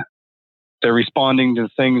they're responding to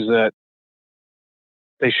things that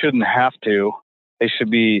they shouldn't have to. They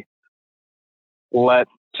should be let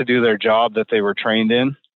to do their job that they were trained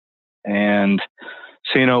in. And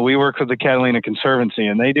so, we work with the Catalina Conservancy,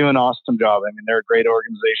 and they do an awesome job. I mean, they're a great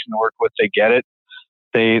organization to work with. They get it.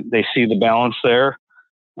 They see the balance there.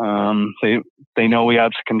 They know we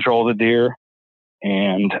have to control the deer,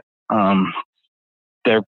 and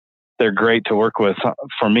they're great to work with,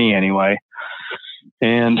 for me anyway.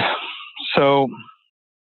 And so,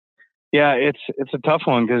 it's a tough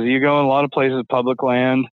one, because you go in a lot of places, public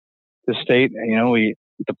land, the state, the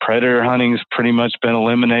predator hunting's pretty much been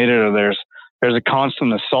eliminated, or there's a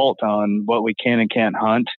constant assault on what we can and can't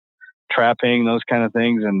hunt, trapping, those kind of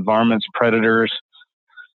things, and varmints, predators.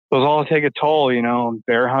 Those all take a toll.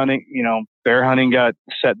 Bear hunting got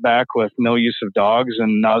set back with no use of dogs,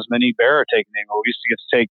 and not as many bear are taken in. We used to get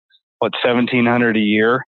to take 1,700 a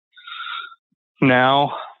year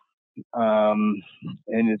now, and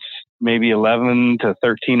it's maybe 1,100 to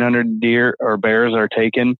 1,300 deer or bears are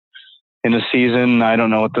taken in a season. I don't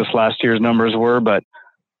know what this last year's numbers were, but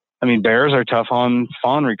I mean, bears are tough on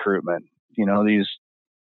fawn recruitment.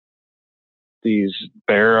 These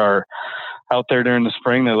bear are out there during the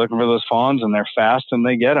spring. They're looking for those fawns, and they're fast, and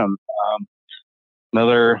they get them.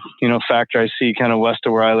 Another, factor I see kind of west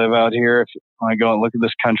of where I live out here, when I go and look at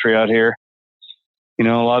this country out here, a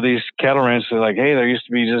lot of these cattle ranches are like, hey, there used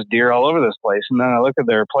to be just deer all over this place. And then I look at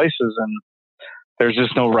their places and there's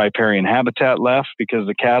just no riparian habitat left because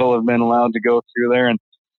the cattle have been allowed to go through there. And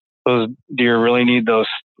those deer really need those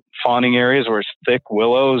fawning areas where it's thick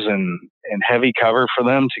willows and heavy cover for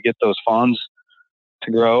them to get those fawns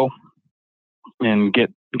to grow and get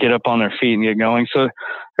up on their feet and get going. So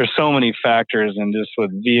there's so many factors, and just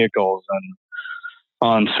with vehicles and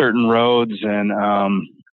on certain roads and,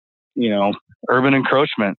 urban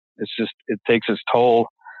encroachment. It takes its toll,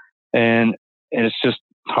 and it's just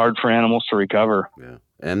hard for animals to recover. Yeah.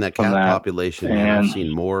 And that cat population, man,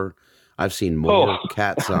 I've seen more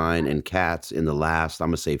cat sign and cats in the last, I'm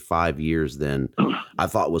going to say 5 years than I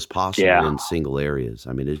thought was possible in single areas.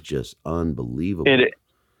 I mean, it's just unbelievable.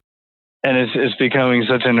 And it's becoming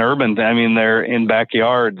such an urban thing. I mean, they're in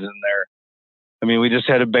backyards we just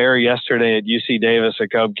had a bear yesterday at UC Davis. A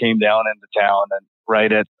cub came down into town and I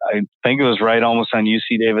think it was right almost on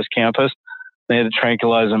UC Davis campus. They had to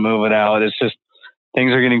tranquilize and move it out. It's just,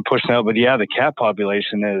 things are getting pushed out. But yeah, the cat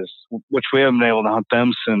population which we haven't been able to hunt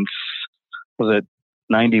them since, was it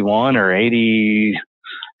 91 or 80,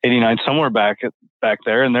 89, somewhere back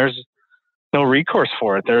there. And there's no recourse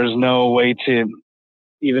for it. There's no way to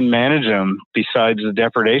even manage them besides the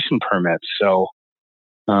depredation permits. So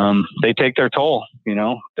they take their toll.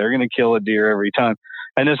 They're going to kill a deer every time.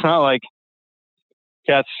 And it's not like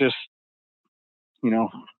cats just,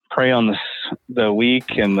 prey on the weak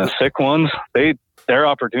and the sick ones. They're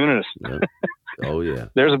opportunists. Yep. Oh yeah.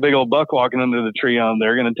 There's a big old buck walking under the tree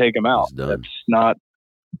they're going to take him out. That's not,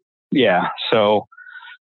 yeah. So,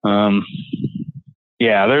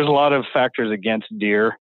 there's a lot of factors against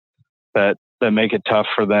deer that make it tough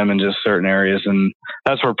for them in just certain areas. And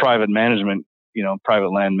that's where private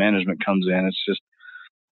land management comes in. It's just,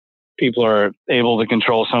 people are able to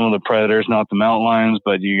control some of the predators, not the mountain lions,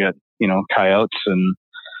 but you got, coyotes and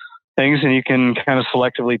things, and you can kind of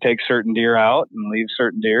selectively take certain deer out and leave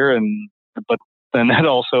certain deer. But then that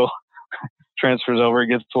also transfers over. It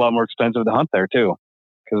gets a lot more expensive to hunt there too,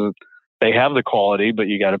 because they have the quality, but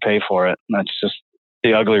you got to pay for it. And that's just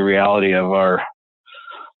the ugly reality of our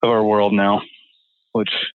world now, which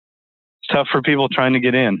is tough for people trying to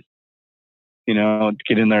get in,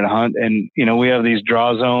 get in there to hunt. And, we have these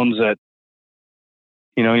draw zones that,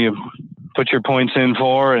 you put your points in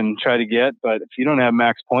for and try to get, but if you don't have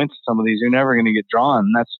max points, some of these, you're never going to get drawn.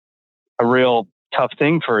 And that's a real tough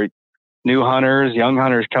thing for new hunters, young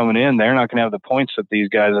hunters coming in. They're not going to have the points that these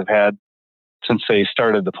guys have had since they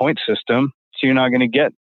started the point system. So you're not going to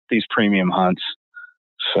get these premium hunts.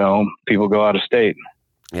 So people go out of state.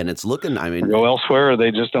 And it's looking, go elsewhere, or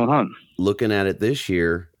they just don't hunt. Looking at it this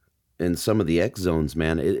year in some of the X zones,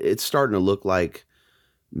 man, it's starting to look like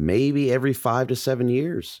maybe every 5 to 7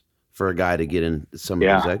 years for a guy to get in some of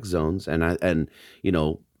those X zones. And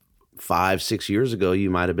 5-6 years ago, you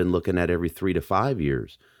might've been looking at every 3 to 5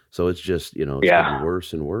 years. So it's just, it's getting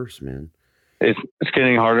worse and worse, man. It's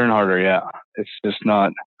getting harder and harder. Yeah. It's just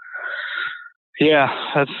not,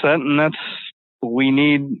 that's that. And we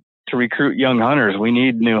need to recruit young hunters. We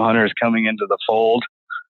need new hunters coming into the fold.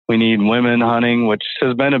 We need women hunting, which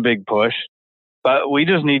has been a big push. But we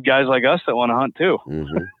just need guys like us that want to hunt too.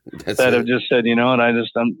 Mm-hmm. That have just said, I'm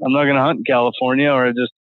not going to hunt in California, or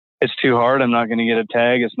it's too hard. I'm not going to get a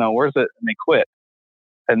tag. It's not worth it. And they quit.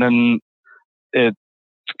 And then it's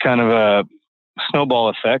kind of a snowball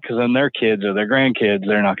effect, because then their kids or their grandkids,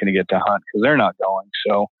 they're not going to get to hunt because they're not going.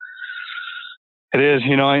 So it is,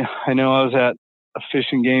 I know I was at a fish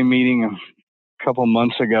and game meeting a couple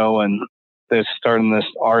months ago, and they're starting this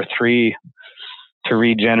R3 to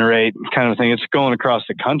regenerate kind of thing. It's going across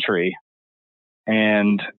the country,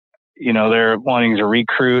 and they're wanting to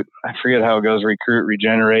recruit. I forget how it goes: recruit,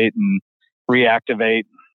 regenerate, and reactivate.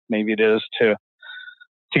 Maybe it is to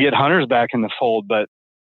get hunters back in the fold. But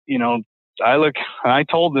I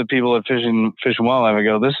told the people at Fish and Wildlife, I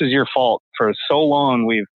go, this is your fault. For so long,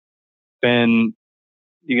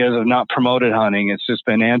 you guys have not promoted hunting. It's just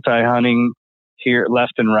been anti-hunting here,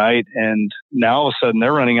 left and right, and now all of a sudden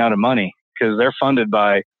they're running out of money because they're funded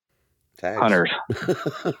by tags. Hunters.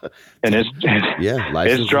 And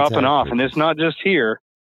it's dropping off. And it's not just here,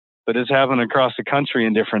 but it's happening across the country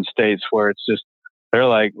in different states where it's just, they're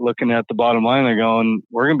like looking at the bottom line. They're going,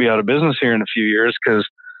 we're going to be out of business here in a few years because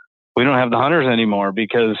we don't have the hunters anymore,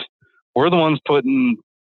 because we're the ones putting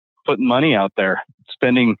money out there,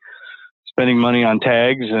 spending money on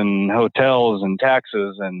tags and hotels and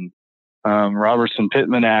taxes and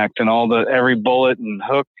Robertson-Pittman Act and every bullet and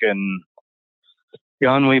hook and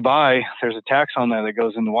gun we buy, there's a tax on there that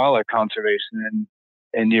goes into wildlife conservation. And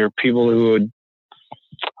and your people who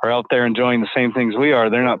are out there enjoying the same things we are,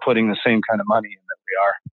 they're not putting the same kind of money in that we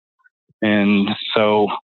are. And so,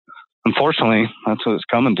 unfortunately, that's what it's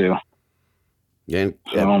coming to. Yeah,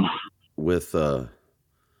 and with I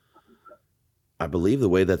believe the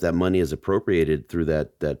way that money is appropriated through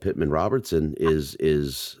that Pittman Robertson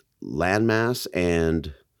is landmass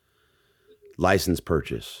and license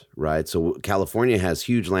purchase, right? So California has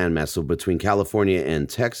huge landmass. So between California and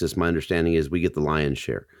Texas, my understanding is we get the lion's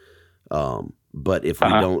share. But if we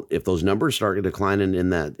don't, if those numbers start declining in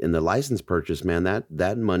the license purchase, man,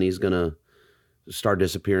 that money is gonna start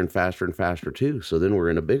disappearing faster and faster too. So then we're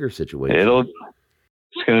in a bigger situation.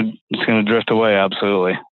 It's gonna drift away.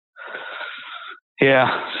 Absolutely.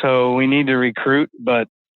 Yeah. So we need to recruit, but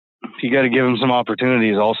you got to give them some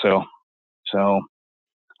opportunities also. So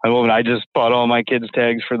I just bought all my kids'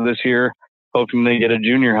 tags for this year, hoping they get a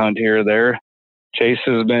junior hunt here or there. Chase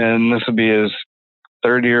this will be his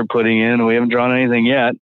third year putting in. We haven't drawn anything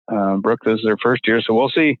yet. Brooke, this is their first year, so we'll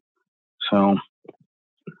see. So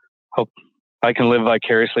hope I can live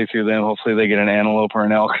vicariously through them. Hopefully they get an antelope or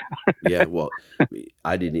an elk. Yeah, well,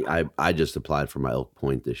 I just applied for my elk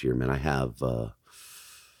point this year, man. I have, I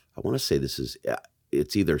want to say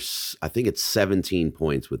I think it's 17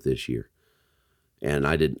 points with this year. And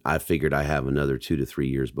I figured I have another 2 to 3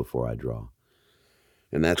 years before I draw.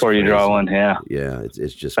 And that's before you draw one. Yeah. Yeah.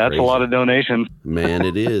 It's just, that's crazy. A lot of donations, man.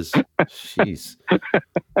 It is. Jeez.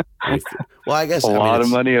 Well, I guess a lot of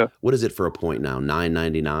money. What is it for a point now?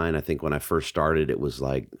 $9.99. I think when I first started, it was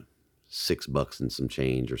like $6 and some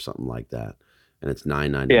change or something like that. And it's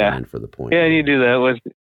 $9.99 for the point. Yeah. And you do that with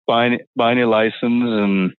buying your license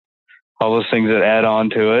and all those things that add on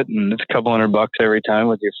to it. And it's a couple $100 every time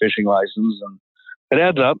with your fishing license. And it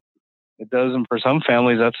adds up. It does. And for some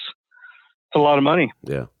families, that's a lot of money.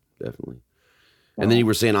 Yeah, definitely. And then you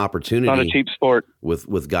were saying opportunity. It's not a cheap sport.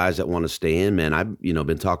 With guys that want to stay in, man. I've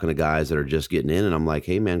been talking to guys that are just getting in, and I'm like,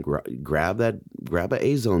 hey man, grab a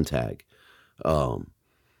A-zone tag.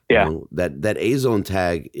 That A-zone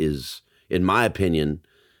tag is, in my opinion,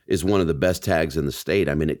 is one of the best tags in the state.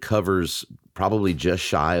 I mean, it covers probably just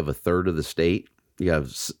shy of a third of the state. You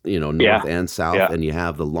have north and south, and you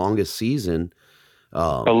have the longest season.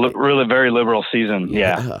 Really very liberal season.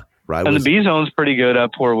 Yeah. Right. And the B zone's pretty good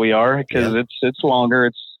up where we are because it's longer.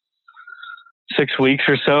 It's 6 weeks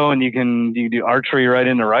or so, and you do archery right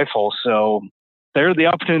into rifle. So the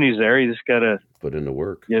opportunity's there. You just gotta put in the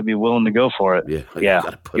work. You gotta be willing to go for it. You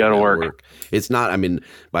gotta work. It's not. I mean,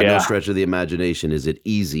 by no stretch of the imagination is it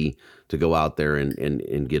easy to go out there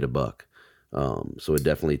and get a buck. So it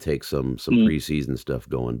definitely takes some preseason stuff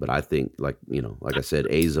going. But I think, like I said,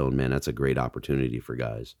 A-zone, man, that's a great opportunity for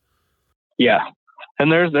guys. Yeah. And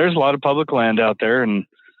there's a lot of public land out there, and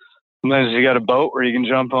sometimes you got a boat where you can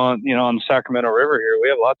jump on, on the Sacramento River here. We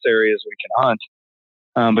have lots of areas we can hunt,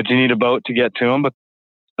 but you need a boat to get to them. But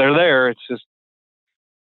they're there. It's just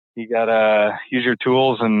you gotta use your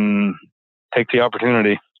tools and take the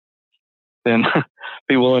opportunity. Then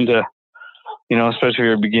be willing to, especially if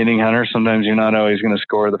you're a beginning hunter. Sometimes you're not always going to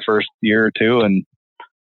score the first year or two,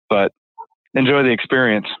 but enjoy the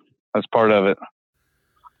experience. That's part of it.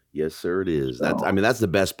 Yes, sir, it is. That's the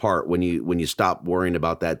best part when you stop worrying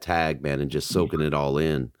about that tag, man, and just soaking it all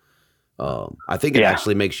in. I think it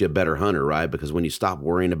actually makes you a better hunter, right? Because when you stop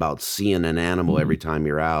worrying about seeing an animal every time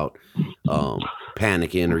you're out,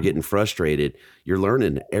 panicking or getting frustrated, you're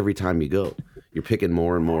learning every time you go. You're picking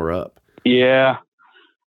more and more up. Yeah,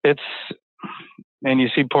 and you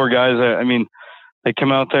see poor guys. They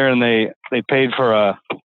come out there and they paid for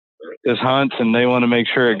this hunt, and they want to make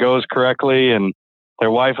sure it goes correctly, and their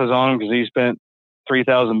wife is on him because he spent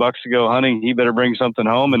 $3,000 to go hunting. He better bring something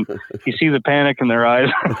home. And you see the panic in their eyes,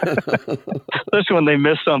 especially when they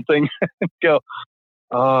miss something. Go,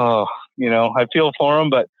 I feel for them,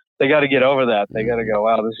 but they got to get over that. They got to go,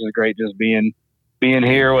 wow, this is great just being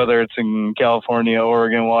here, whether it's in California,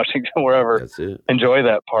 Oregon, Washington, wherever. That's it. Enjoy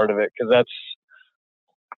that part of it, because there's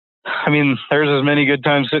as many good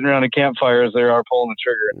times sitting around a campfire as there are pulling the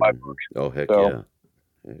trigger in my book. Oh, heck yeah.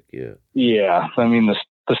 Heck yeah. Yeah.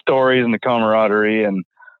 The stories and the camaraderie and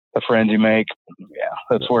the friends you make. Yeah.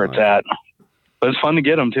 That's where it's at. But it's fun to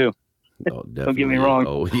get them too. Oh, definitely. Don't get me wrong.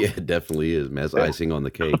 Oh, yeah, it definitely is, man. It's icing on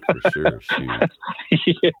the cake for sure. Shoot.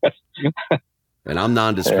 Yeah. And I'm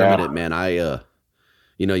non-discriminate, man. I,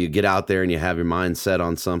 you get out there and you have your mind set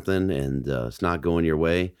on something and it's not going your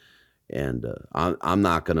way. And I'm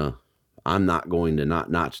not going to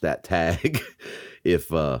not notch that tag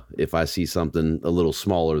if I see something a little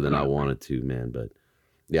smaller than I wanted to, man. But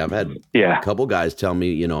yeah, I've had a couple guys tell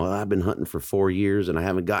me, I've been hunting for 4 years and I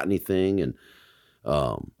haven't got anything. And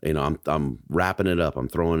I'm wrapping it up. I'm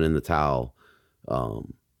throwing in the towel.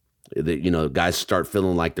 Guys start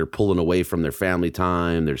feeling like they're pulling away from their family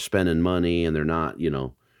time. They're spending money and they're not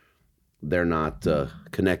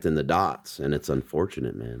connecting the dots, and it's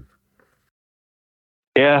unfortunate, man.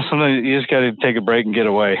 Yeah. Sometimes you just got to take a break and get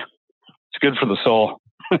away. It's good for the soul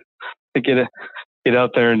to get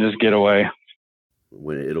out there and just get away.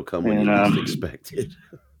 When it'll come when you least expect it.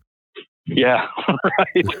 Yeah,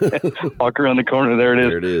 right. Walk around the corner. There it is.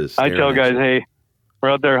 There it is. I tell guys, hey,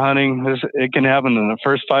 we're out there hunting. It can happen in the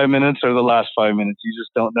first 5 minutes or the last 5 minutes. You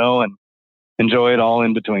just don't know, and enjoy it all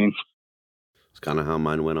in between. It's kind of how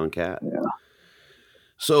mine went on cat. Yeah.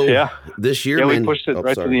 So this year, we pushed it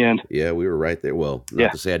to the end. Yeah, we were right there. Well,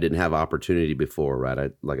 not to say I didn't have opportunity before,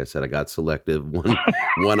 right? Like I said, I got selective. One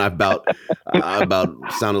I about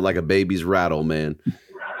sounded like a baby's rattle, man.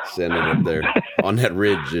 Sending it up there on that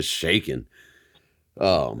ridge, just shaking.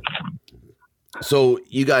 So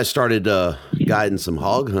you guys started guiding some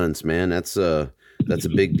hog hunts, man. That's a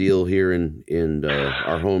big deal here in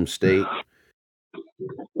our home state.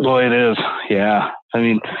 Well, it is. Yeah. I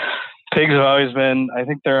mean, pigs have always been, I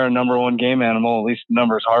think they're our number one game animal, at least the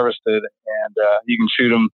numbers harvested, and you can shoot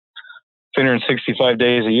them 365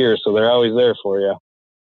 days a year. So they're always there for you.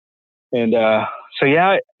 And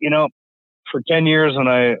for 10 years when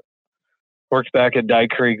I worked back at Dyke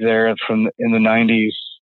Creek there in the 90s,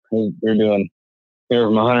 we were doing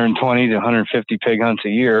from 120 to 150 pig hunts a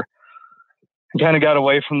year. And kind of got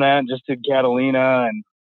away from that and just did Catalina and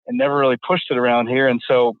never really pushed it around here. And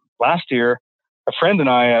so last year, a friend and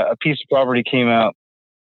I, a piece of property came out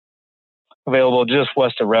available just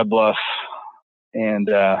west of Red Bluff. And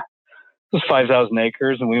it was 5,000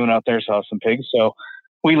 acres. And we went out there and saw some pigs. So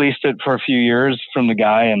we leased it for a few years from the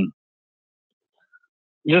guy, and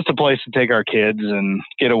just a place to take our kids and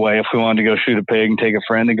get away if we wanted to go shoot a pig and take a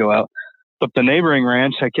friend and go out. But the neighboring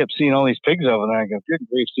ranch, I kept seeing all these pigs over there. I go, good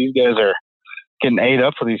grief, these guys are getting ate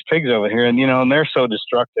up with these pigs over here. And, and they're so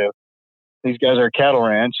destructive. These guys are a cattle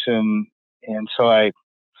ranch. And so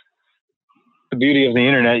the beauty of the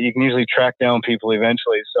internet, you can usually track down people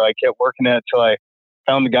eventually. So I kept working at it till I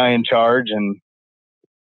found the guy in charge and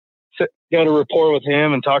got a rapport with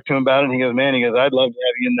him and talked to him about it. And he goes, I'd love to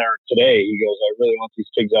have you in there today. He goes, I really want these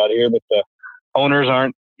pigs out here, but the owners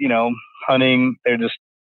aren't, hunting.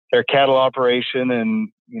 They're a cattle operation.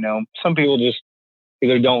 And, some people just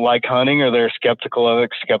either don't like hunting or they're skeptical of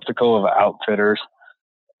outfitters.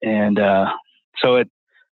 And, so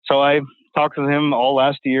I talked with him all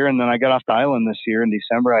last year, and then I got off the island this year in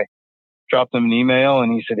December. I dropped him an email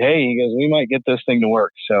and he said, hey, he goes, we might get this thing to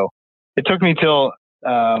work. So it took me till,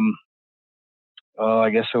 I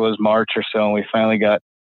guess it was March or so, and we finally got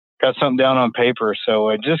something down on paper. So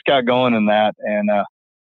I just got going in that, and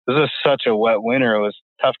this is such a wet winter. It was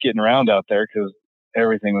tough getting around out there because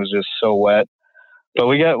everything was just so wet. But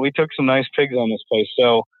we took some nice pigs on this place.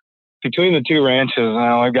 So between the two ranches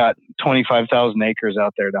now, I've got 25,000 acres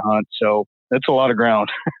out there to hunt. So that's a lot of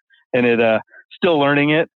ground, and still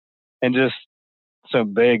learning it, and just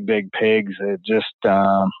some big pigs. It just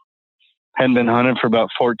hadn't been hunted for about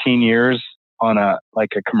 14 years on a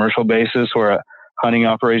commercial basis or a hunting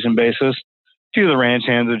operation basis. A few of the ranch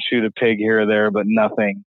hands would shoot a pig here or there, but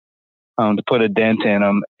nothing to put a dent in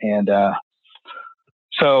them. And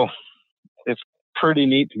so it's pretty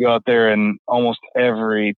neat to go out there, and almost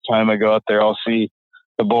every time I go out there, I'll see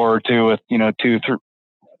a boar or two with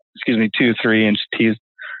 2-3 inch teeth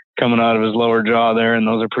coming out of his lower jaw there, and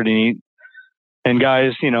those are pretty neat. And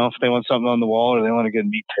guys, if they want something on the wall or they want a good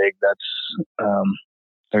meat pig, that's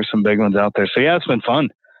there's some big ones out there. So yeah, it's been fun.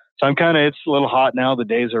 So it's a little hot now. The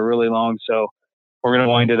days are really long, so we're going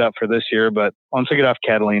to wind it up for this year. But once I get off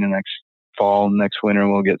Catalina next fall, next winter,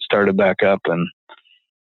 we'll get started back up and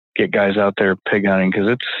get guys out there pig hunting, because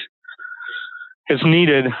it's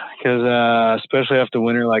needed, because especially after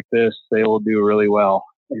winter like this, they will do really well.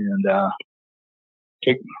 And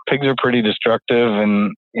pigs are pretty destructive,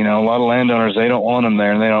 and a lot of landowners, they don't want them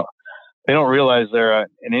there, and they don't realize they're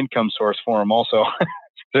an income source for them also.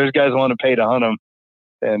 There's guys who want to pay to hunt them,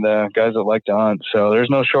 and guys that like to hunt. So there's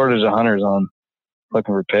no shortage of hunters on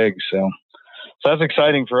looking for pigs. So that's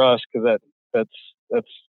exciting for us, because that's a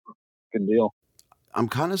good deal. I'm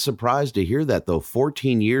kind of surprised to hear that, though.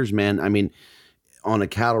 14 years, man. I mean, on a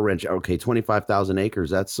cattle ranch, okay, 25,000 acres,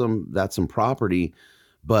 that's some property,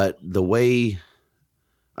 but the way,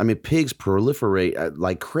 pigs proliferate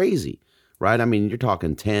like crazy, right? I mean, you're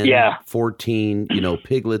talking 10, 14,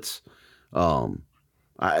 piglets. That's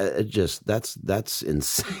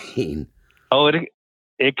insane. Oh,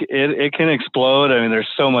 it can explode. I mean, there's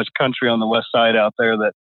so much country on the west side out there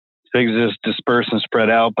that pigs just disperse and spread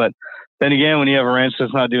out. But then again, when you have a ranch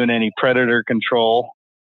that's not doing any predator control,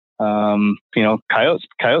 coyotes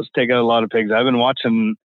take out a lot of pigs. I've been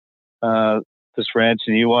watching this ranch,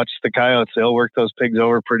 and you watch the coyotes, they'll work those pigs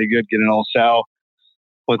over pretty good, get an old sow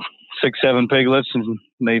with 6-7 piglets, and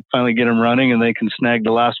they finally get them running, and they can snag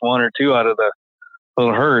the last one or two out of the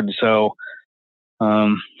little herd. So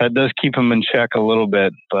that does keep them in check a little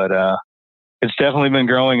bit, but it's definitely been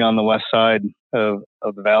growing on the west side of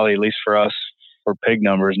the valley, at least for us, for pig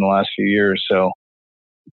numbers in the last few years. So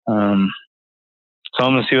I'm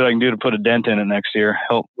going to see what I can do to put a dent in it next year,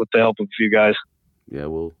 with the help of a few guys. Yeah,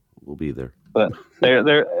 we'll be there. But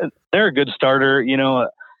they're a good starter.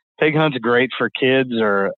 Pig hunt's great for kids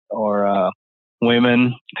or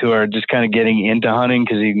women who are just kind of getting into hunting,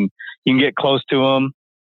 because you can get close to them.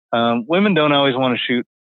 Women don't always want to shoot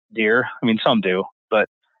deer. I mean, some do, but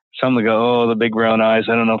some will go, oh, the big brown eyes,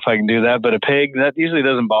 I don't know if I can do that. But a pig, that usually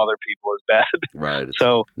doesn't bother people as bad. Right.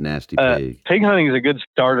 So nasty pig. Pig hunting is a good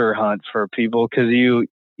starter hunt for people, because you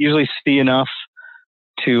usually see enough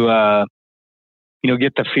to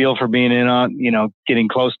get the feel for being in on, getting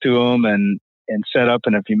close to them and set up.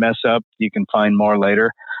 And if you mess up, you can find more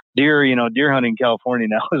later. Deer hunting in California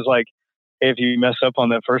now is like, if you mess up on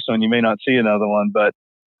that first one, you may not see another one. But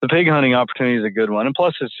the pig hunting opportunity is a good one. And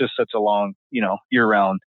plus it's just such a long, year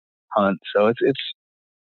round hunt. So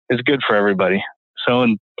it's good for everybody. So,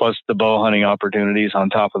 and plus the bow hunting opportunities on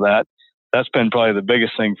top of that. That's been probably the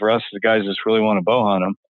biggest thing for us. The guys just really want to bow hunt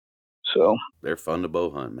them. So they're fun to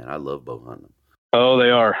bow hunt, man. I love bow hunting. Oh, they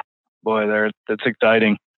are. Boy, that's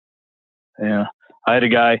exciting. Yeah. I had a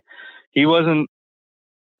guy, he wasn't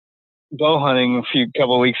bow hunting a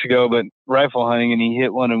couple of weeks ago, but rifle hunting, and he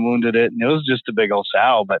hit one and wounded it. And it was just a big old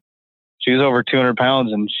sow, but she was over 200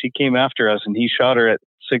 pounds, and she came after us, and he shot her at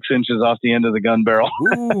 6 inches off the end of the gun barrel.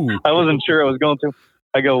 I wasn't sure I was going to.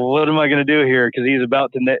 I go, what am I going to do here? Because he's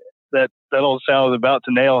about to, that old sow was about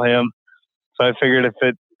to nail him. So I figured if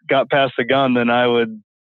it got past the gun, then I would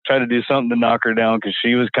try to do something to knock her down, because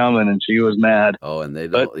she was coming and she was mad. Oh, and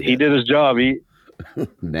he did his job. He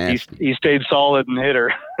stayed solid and hit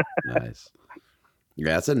her. Nice.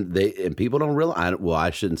 Yeah, and people don't realize. Well, I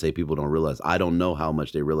shouldn't say people don't realize. I don't know how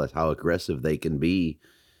much they realize how aggressive they can be.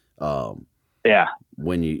 Yeah.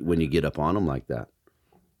 When you get up on them like that.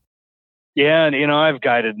 Yeah, and I've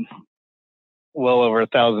guided well over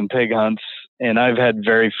 1,000 pig hunts, and I've had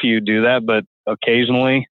very few do that, but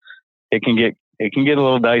occasionally it can get a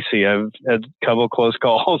little dicey. I've had a couple of close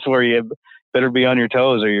calls where you better be on your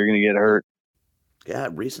toes or you're going to get hurt. Yeah, I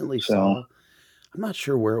recently saw. I'm not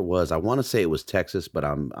sure where it was. I want to say it was Texas, but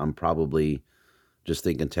I'm probably just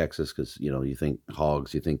thinking Texas because you think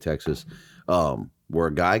hogs, you think Texas. Where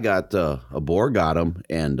a guy got a boar got him,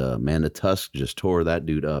 and man, the tusk just tore that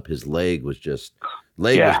dude up. His leg was was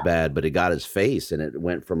bad, but it got his face, and it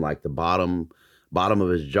went from like the bottom of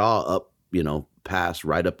his jaw up, past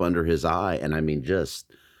right up under his eye, and I mean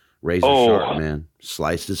just razor sharp, man.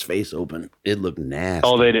 Sliced his face open. It looked nasty.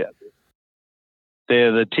 Oh, they did.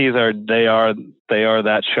 The teeth are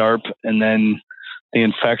that sharp, and then the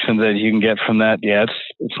infection that you can get from that,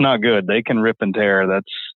 it's not good. They can rip and tear.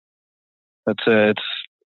 It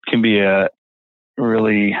can be a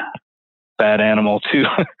really bad animal to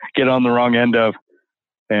get on the wrong end of.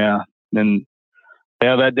 Yeah. And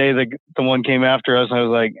that day the one came after us, I was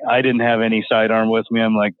like, I didn't have any sidearm with me.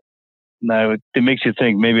 I'm like, no, it makes you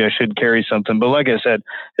think maybe I should carry something. But like I said,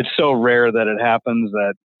 it's so rare that it happens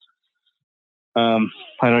that I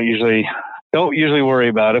don't usually worry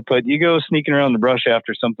about it. But you go sneaking around the brush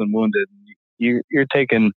after something wounded, you're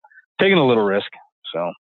taking a little risk.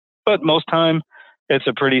 So, but most time it's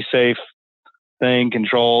a pretty safe thing,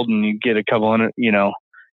 controlled, and you get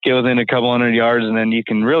get within a couple hundred yards, and then you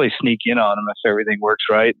can really sneak in on them if everything works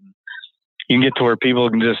right. And you can get to where people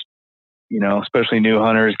can just, especially new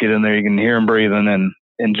hunters, get in there. You can hear them breathing and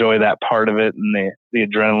enjoy that part of it and the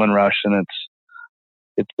adrenaline rush. And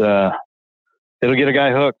it'll get a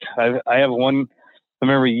guy hooked. I have one. I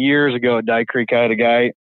remember years ago at Dye Creek, I had a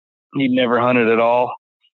guy. He'd never hunted at all,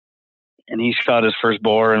 and he shot his first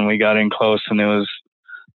boar, and we got in close, and it was,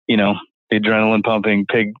 the adrenaline pumping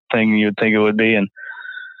pig thing you'd think it would be. And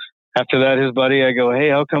after that, his buddy, I go, hey,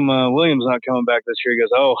 how come William's not coming back this year? He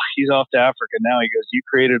goes, oh, he's off to Africa now. He goes, you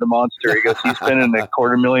created a monster. He goes, he's spending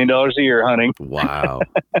 $250,000 a year hunting. Wow.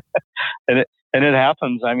 And it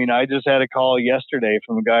happens. I mean, I just had a call yesterday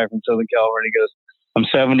from a guy from Southern California. He goes, I'm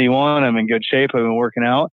 71. I'm in good shape. I've been working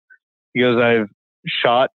out. He goes, I've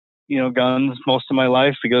shot, guns most of my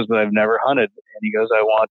life. He goes, but I've never hunted. And he goes, I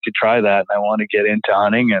want to try that. And I want to get into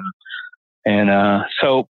hunting. And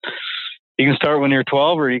so you can start when you're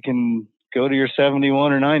 12, or you can go to your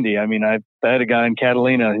 71 or 90. I mean, I had a guy in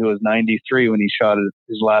Catalina who was 93 when he shot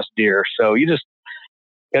his last deer. So you just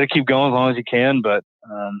got to keep going as long as you can, but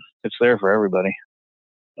it's there for everybody.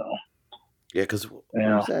 So yeah, because what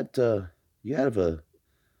was that? What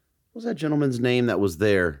was that gentleman's name that was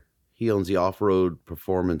there? He owns the off-road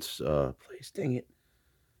performance place. Dang it!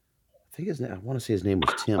 I think his name. I want to say his name was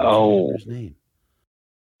Tim. I can't remember his name.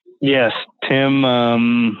 Yes, Tim.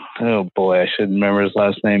 Oh boy, I should remember his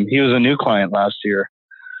last name. He was a new client last year.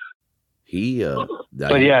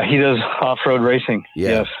 But yeah, he does off-road racing. Yeah.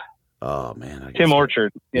 Yes. Oh man, Tim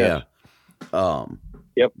Orchard. Yes. Yeah.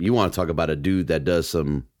 Yep. You want to talk about a dude that does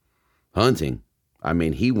some hunting? I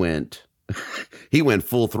mean, he went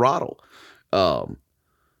full throttle.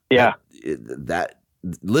 Yeah. That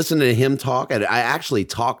listen to him talk, and I actually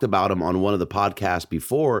talked about him on one of the podcasts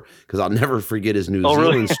before because I'll never forget his New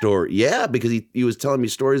Zealand really? story. Yeah, because he was telling me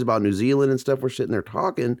stories about New Zealand and stuff. We're sitting there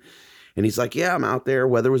talking, and he's like, "Yeah, I'm out there.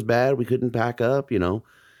 Weather was bad. We couldn't pack up.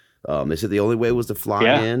 They said the only way was to fly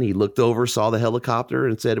in." He looked over, saw the helicopter,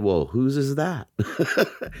 and said, "Well, whose is that?"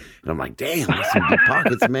 And I'm like, "Damn, that's some deep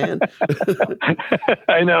pockets, man."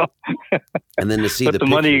 I know. And then to see the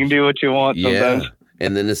money, you can do what you want sometimes.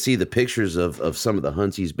 And then to see the pictures of some of the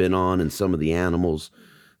hunts he's been on and some of the animals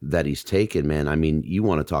that he's taken, man. I mean, you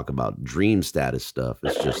want to talk about dream status stuff.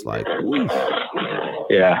 It's just like, oof.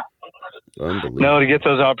 Yeah. Unbelievable. No, to get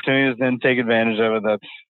those opportunities and take advantage of it, that's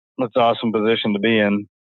an awesome position to be in.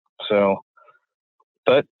 So,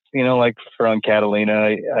 but, like for on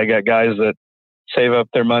Catalina, I got guys that save up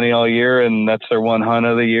their money all year and that's their one hunt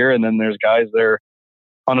of the year. And then there's guys that are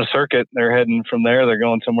on a circuit. They're heading from there. They're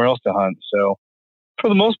going somewhere else to hunt. So for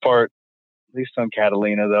the most part, at least on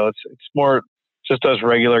Catalina, though, it's more just us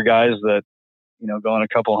regular guys that, go on a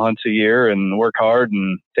couple hunts a year and work hard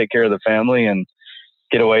and take care of the family and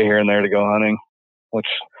get away here and there to go hunting, which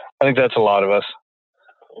I think that's a lot of us.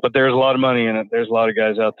 But there's a lot of money in it. There's a lot of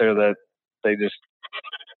guys out there that they just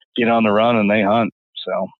get on the run and they hunt.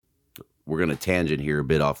 So we're going to tangent here a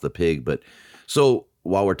bit off the pig, but so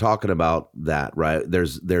while we're talking about that, right,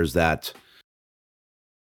 there's that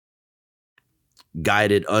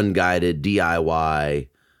guided, unguided, DIY,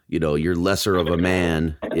 you're lesser of a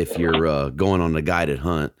man if you're going on a guided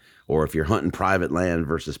hunt or if you're hunting private land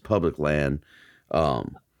versus public land.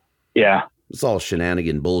 Yeah. It's all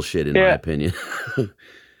shenanigan bullshit in my opinion.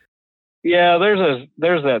 Yeah, there's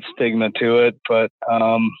that stigma to it, but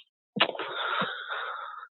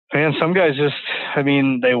man, some guys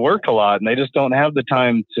they work a lot and they just don't have the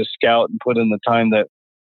time to scout and put in the time that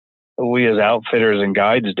we as outfitters and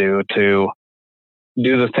guides do to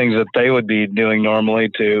do the things that they would be doing normally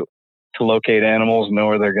to locate animals and know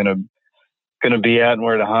where they're going to be at and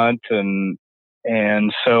where to hunt.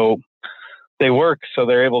 And so they work, so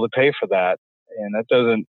they're able to pay for that. And that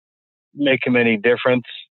doesn't make them any difference.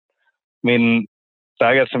 I mean,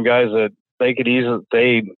 I got some guys that they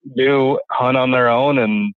do hunt on their own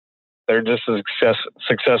and they're just as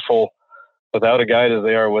successful without a guide as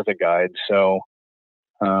they are with a guide. So,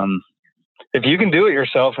 if you can do it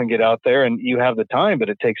yourself and get out there and you have the time, but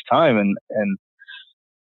it takes time and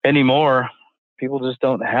anymore, people just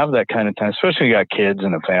don't have that kind of time, especially when you got kids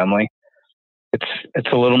and a family.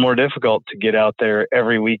 It's a little more difficult to get out there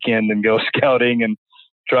every weekend and go scouting and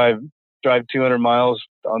drive 200 miles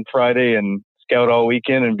on Friday and scout all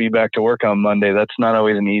weekend and be back to work on Monday. That's not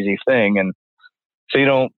always an easy thing. And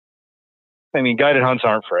so guided hunts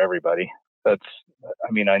aren't for everybody.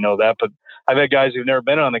 I know that, but I've had guys who've never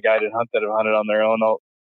been on a guided hunt that have hunted on their own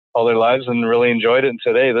all their lives and really enjoyed it and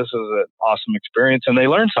said, hey, this is an awesome experience. And they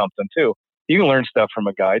learn something too. You can learn stuff from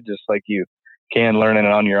a guide just like you can learn it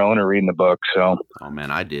on your own or reading the book. So, oh man,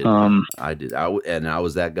 I did. I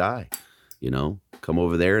was that guy, come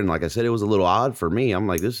over there. And like I said, it was a little odd for me. I'm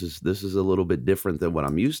like, this is a little bit different than what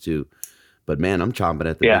I'm used to, but man, I'm chomping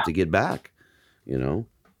at the bit to get back,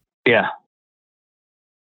 Yeah.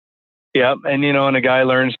 Yeah. And, and a guy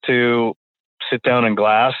learns to sit down in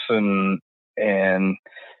glass and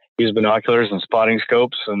use binoculars and spotting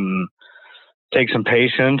scopes and take some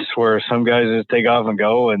patience where some guys just take off and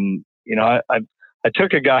go. And, I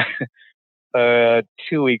took a guy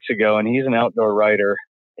 2 weeks ago and he's an outdoor writer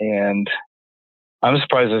and I'm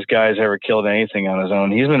surprised this guy's ever killed anything on his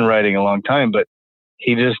own. He's been writing a long time, but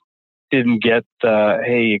he just didn't get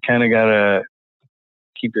hey, you kind of got to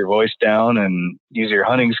keep your voice down and use your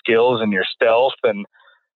hunting skills and your stealth. And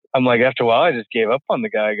I'm like, after a while, I just gave up on the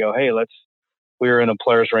guy. I go, hey, we were in a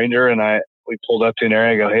Polaris Ranger and we pulled up to an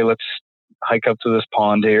area. I go, hey, let's hike up to this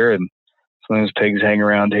pond here. And some of those pigs hang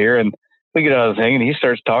around here. And we get out of the thing, and he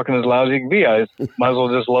starts talking as loud as he can be. I might as well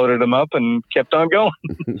just loaded him up and kept on going.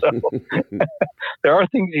 So there are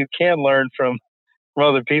things you can learn from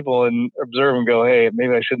other people and observe and go, hey,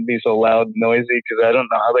 maybe I shouldn't be so loud and noisy because I don't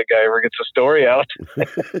know how that guy ever gets a story out.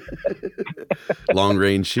 Long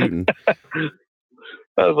range shooting.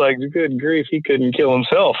 I was like, good grief, he couldn't kill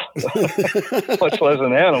himself, much less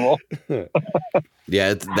an animal.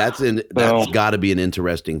 Yeah, that's got to be an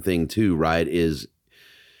interesting thing too, right? Is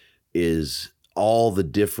all the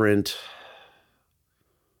different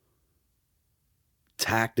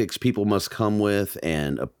tactics people must come with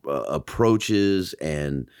and approaches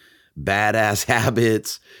and badass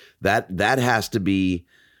habits that has to be,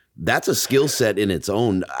 that's a skill set in its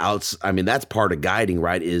own. I mean, that's part of guiding,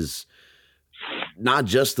 right? Is not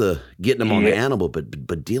just the getting them on the animal,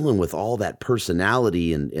 but dealing with all that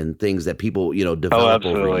personality and things that people, develop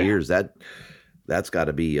over years. That's got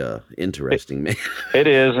to be interesting, man. It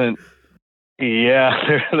is. And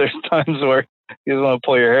yeah, there's times where you just want to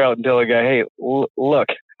pull your hair out and tell a guy, hey, look,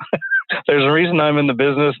 there's a reason I'm in the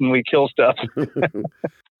business and we kill stuff.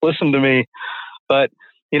 Listen to me. But,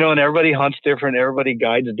 and everybody hunts different. Everybody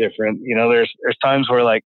guides different. There's times where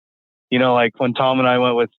like when Tom and I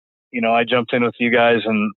went with, I jumped in with you guys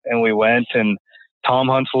and we went, and Tom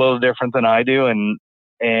hunts a little different than I do.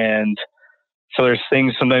 And so there's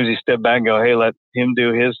things sometimes you step back and go, hey, let him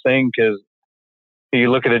do his thing. Cause you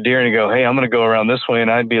look at a deer and you go, hey, I'm going to go around this way. And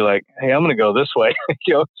I'd be like, hey, I'm going to go this way.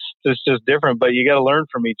 It's just different, but you got to learn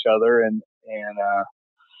from each other. And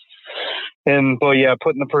well, yeah,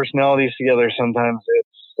 putting the personalities together. Sometimes it's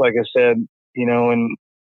like I said,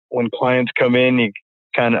 when clients come in,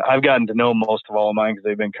 I've gotten to know most of all of mine because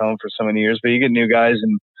they've been coming for so many years, but you get new guys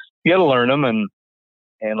and you got to learn them. And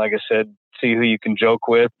like I said, see who you can joke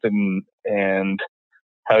with and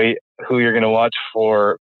who you're going to watch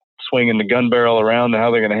for swinging the gun barrel around and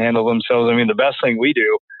how they're going to handle themselves. I mean, the best thing we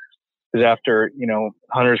do is after,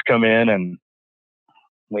 hunters come in and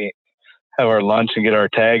we have our lunch and get our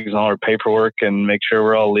tags and all our paperwork and make sure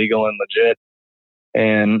we're all legal and legit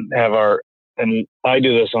and and I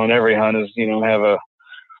do this on every hunt is, have a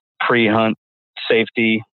pre-hunt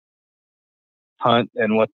safety hunt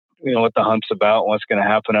and what the hunt's about, what's going to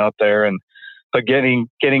happen out there. But getting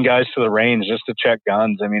guys to the range just to check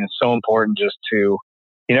guns. I mean, it's so important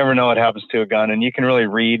you never know what happens to a gun, and you can really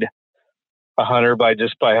read a hunter by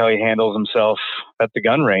how he handles himself at the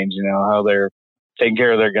gun range, how they're taking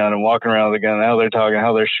care of their gun and walking around with the gun, how they're talking,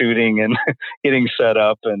 how they're shooting and getting set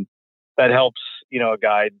up. And that helps, a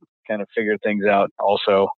guide kind of figure things out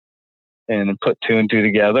also and put two and two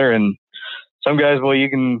together. And some guys, well, you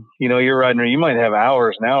can, you're riding, or you might have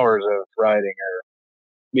hours and hours of riding or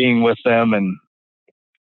being with them and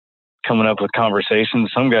coming up with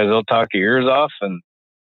conversations. Some guys, they'll talk your ears off, and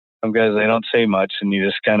some guys, they don't say much, and you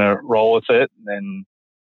just kind of roll with it. And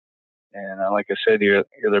like I said, you're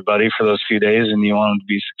their buddy for those few days, and you want them to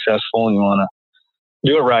be successful, and you want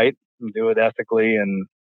to do it right and do it ethically and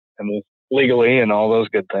legally and all those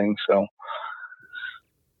good things. So,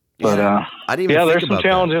 but I didn't even there's some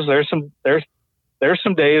challenges. That. There's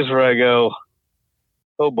some days where I go,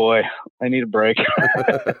 oh boy, I need a break.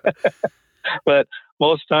 But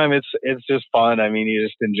most of the time it's just fun. I mean, you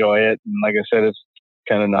just enjoy it. And like I said, it's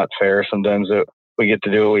kind of not fair sometimes that we get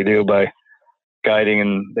to do what we do by guiding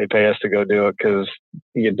and they pay us to go do it because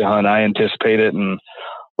you get to hunt. I anticipate it and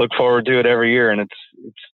look forward to it every year. And it's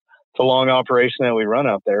a long operation that we run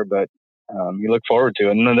out there, but you look forward to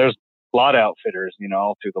it. And then there's a lot of outfitters,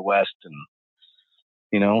 all through the West, and,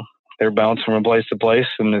 they're bouncing from place to place,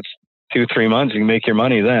 and it's 2-3 months. You can make your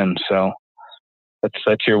money then. So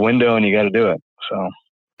that's your window, and you got to do it.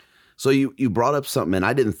 So you brought up something, and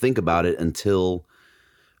I didn't think about it until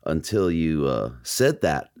you said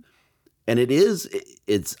that. And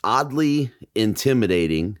it's oddly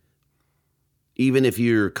intimidating, even if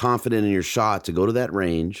you're confident in your shot, to go to that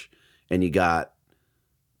range and you got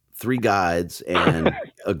 3 guides and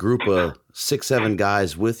a group of 6-7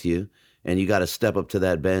 guys with you, and you got to step up to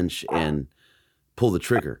that bench and pull the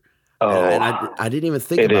trigger. And I didn't even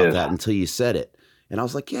think about that until you said it. And I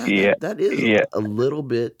was like, that is a little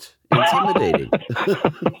bit intimidating.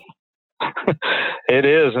 It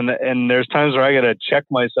is. And there's times where I got to check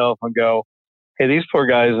myself and go, hey, these poor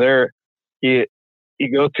guys, you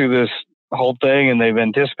go through this whole thing and they've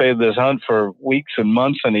anticipated this hunt for weeks and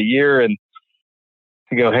months and a year. And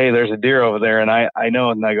you go, hey, there's a deer over there. And I know,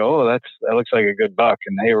 and I go, that looks like a good buck.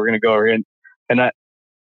 And hey, we're going to go over here. And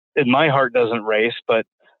my heart doesn't race, but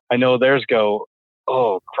I know theirs go,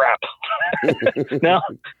 oh crap. now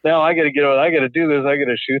I got to get over. I got to do this. I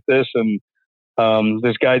got to shoot this. And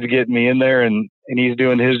this guy's getting me in there and he's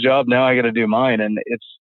doing his job. Now I got to do mine. And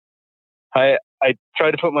I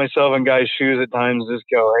try to put myself in guys' shoes at times, just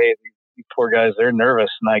go, hey, these poor guys, they're nervous,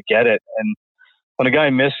 and I get it. And when a guy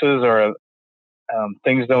misses or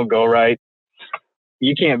things don't go right,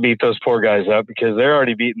 you can't beat those poor guys up because they're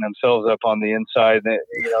already beating themselves up on the inside. And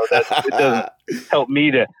it doesn't help me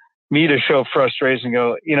to show frustration and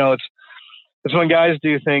go, it's when guys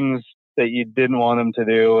do things that you didn't want them to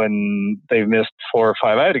do and they've missed 4 or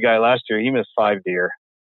 5. I had a guy last year, he missed 5 deer,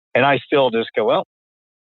 and I still just go, well,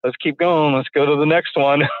 let's keep going. Let's go to the next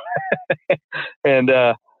one. And,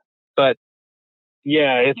 but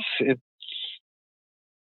yeah, it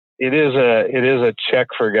is a check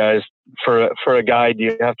for guys. For a guide,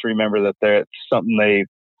 you have to remember that it's something they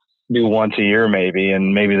do once a year, maybe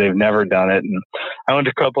they've never done it. And I went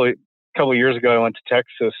a couple of years ago. I went to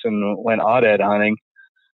Texas and went oddhead hunting.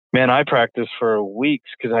 Man, I practiced for weeks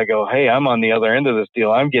because I go, hey, I'm on the other end of this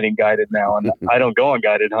deal. I'm getting guided now, and I don't go on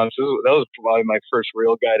guided hunts. That was probably my first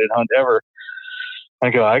real guided hunt ever. I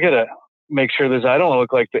go, I gotta make sure I don't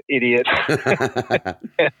look like the idiot.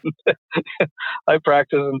 And I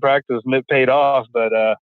practiced, and it paid off. But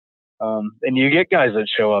and you get guys that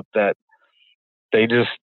show up that they just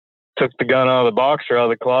took the gun out of the box or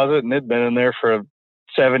out of the closet, and it'd been in there for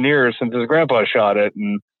 7 years since his grandpa shot it.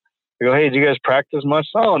 And I go, hey, did you guys practice much?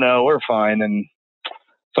 Oh no, we're fine. And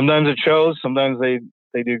sometimes it shows. Sometimes they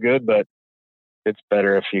do good, but it's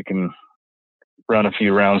better if you can run a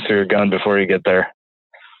few rounds through your gun before you get there.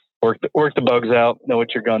 Work the bugs out. Know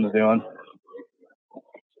what your gun's doing.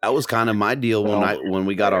 That was kind of my deal when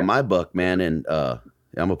we got on my buck, man. And I'm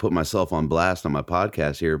gonna put myself on blast on my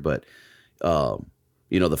podcast here, but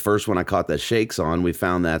the first one I caught that shakes on, we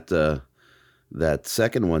found that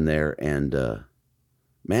second one there, and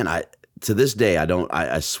man, to this day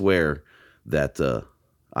I swear that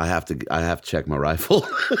I have to check my rifle.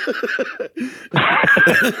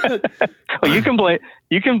 Well, you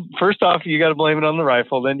can first off, you got to blame it on the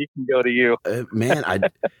rifle, then you can go to you. Man,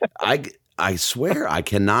 I swear I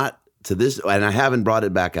cannot to this, and I haven't brought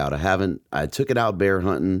it back out. I took it out bear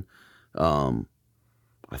hunting.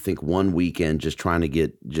 I think one weekend just trying to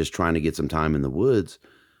get some time in the woods.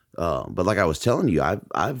 But like I was telling you,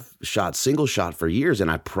 I've shot single shot for years, and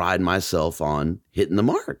I pride myself on hitting the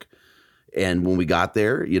mark. And when we got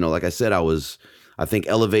there, like I said, I think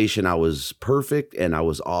elevation, I was perfect, and I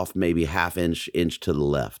was off maybe half inch to the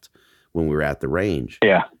left when we were at the range.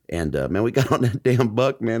 Yeah. And man, we got on that damn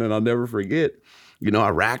buck, man, and I'll never forget. I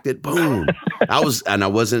racked it, boom. I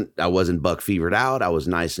wasn't buck fevered out. I was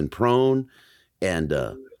nice and prone, and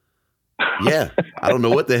yeah, I don't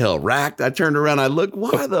know what the hell racked. I turned around, I looked,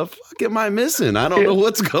 why the fuck am I missing? I don't know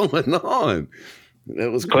what's going on.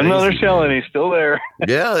 It was put another shell in. He's still there.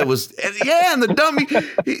 Yeah, it was. Yeah, and the dummy,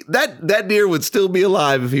 that deer would still be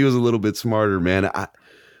alive if he was a little bit smarter, man.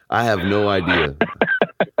 I have no idea.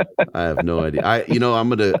 I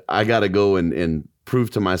gotta go and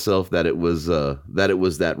prove to myself that it was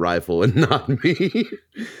that rifle and not me.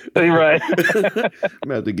 Right. I'm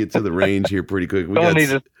gonna have to get to the range here pretty quick. Someone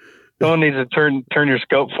needs to turn your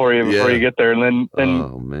scope for you before you get there, and then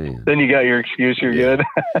oh man, then you got your excuse. You're good.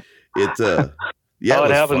 Yeah,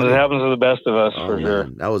 it happens. Funny. It happens to the best of us, for sure.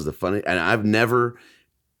 That was the funny, and I've never,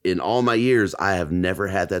 in all my years, I have never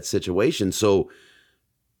had that situation. So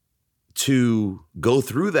to go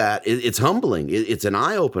through that, it's humbling. It's an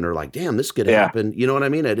eye opener. Like, damn, this could happen. You know what I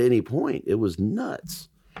mean? At any point, it was nuts.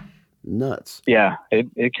 Yeah,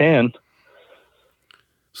 it can.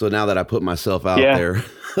 So now that I put myself out there,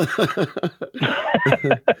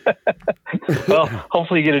 well,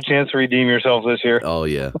 hopefully you get a chance to redeem yourself this year. Oh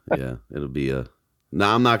yeah, it'll be No,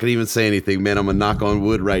 I'm not gonna even say anything, man. I'm gonna knock on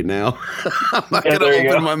wood right now. I'm not gonna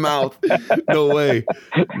open my mouth. No way.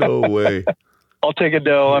 I'll take a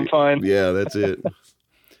doe. I'm fine. Yeah, that's it.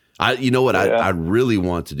 You know what I really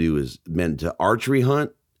want to do is, man, to archery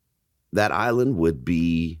hunt that island would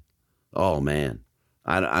be, oh man.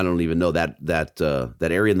 I don't even know that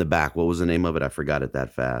area in the back. What was the name of it? I forgot it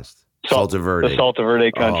that fast. Salta Verde. The Salta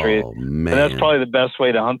Verde country. Oh, man. And that's probably the best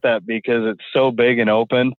way to hunt that because it's so big and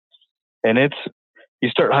open. And you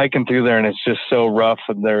start hiking through there and it's just so rough,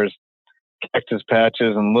 and there's cactus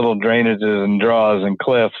patches and little drainages and draws and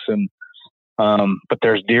cliffs, and but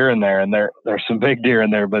there's deer in there, and there's some big deer in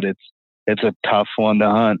there, but it's a tough one to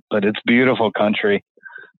hunt, but it's beautiful country.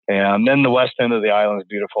 And then the west end of the island is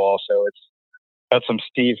beautiful also. It's got some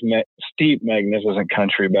steep, magnificent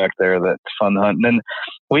country back there that's fun to hunt. And then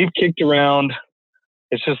we've kicked around.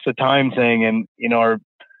 It's just the time thing. And, our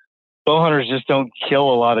bow hunters just don't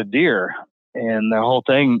kill a lot of deer. And the whole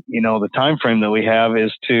thing, the time frame that we have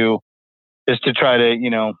is to try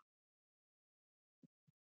to,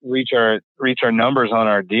 reach our numbers on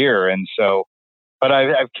our deer. And so But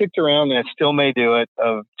I've kicked around, and I still may do it,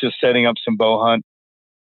 of just setting up some bow hunt.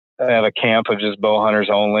 I have a camp of just bow hunters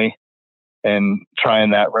only, and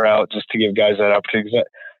trying that route just to give guys that opportunity.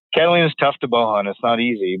 Catalina's tough to bow hunt. It's not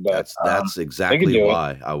easy, but that's exactly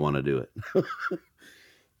why I want to do it.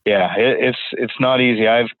 Yeah, it's not easy.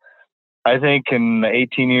 I think in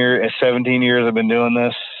 17 years I've been doing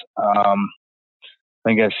this, I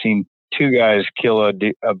think I've seen 2 guys kill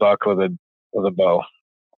a buck with a bow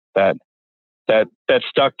that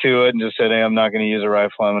stuck to it and just said, "Hey, I'm not going to use a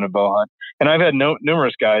rifle. I'm going to bow hunt." And I've had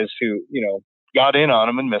numerous guys who, got in on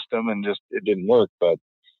them and missed them, and just it didn't work. But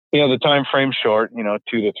the time frame's short, 2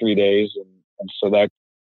 to 3 days, and so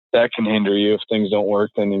that can hinder you if things don't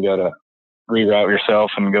work. Then you got to reroute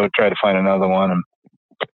yourself and go try to find another one.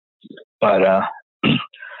 But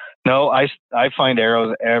no, I find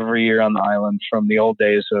arrows every year on the island from the old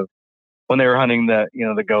days of when they were hunting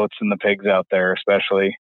the goats and the pigs out there,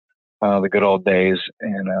 especially the good old days.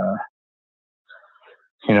 And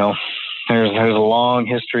there's a long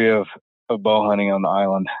history of bow hunting on the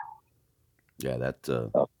island. Yeah, that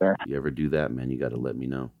up there. You ever do that, man? You got to let me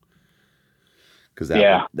know. Because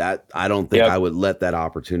that I don't think I would let that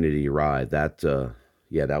opportunity ride. That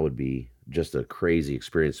that would be just a crazy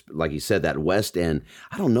experience. Like you said, that West End.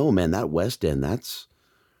 I don't know, man. That West End.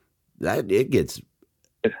 It gets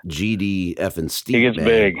GD effing steep. It gets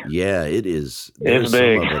big. Yeah, it is. It's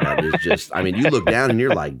big. Some of it that is just. I mean, you look down and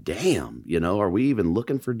you're like, damn. Are we even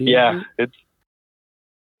looking for deer?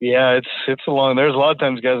 Yeah, it's a long. There's a lot of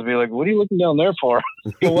times guys will be like, "What are you looking down there for?"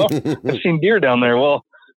 Well, I've seen deer down there. Well,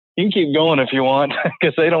 you can keep going if you want,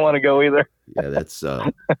 because they don't want to go either. Yeah, that's yeah.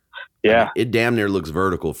 I mean, it damn near looks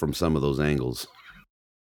vertical from some of those angles.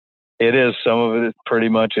 It is. Some of it pretty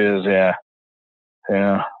much is. Yeah.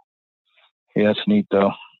 Yeah. Yeah, it's neat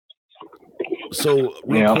though. So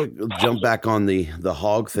real quick, jump back on the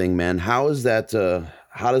hog thing, man. How is that?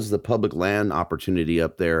 How does the public land opportunity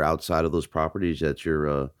up there outside of those properties that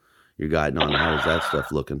you're guiding on? How is that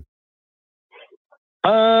stuff looking?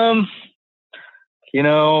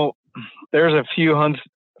 There's a few hunts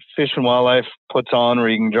Fish and Wildlife puts on where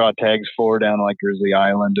you can draw tags for down like Grizzly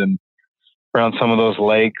Island and around some of those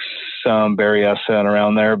lakes, Berryessa and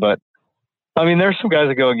around there. But I mean, there's some guys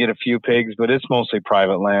that go and get a few pigs, but it's mostly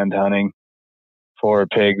private land hunting for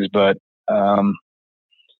pigs. But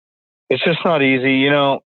it's just not easy.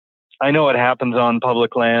 I know what happens on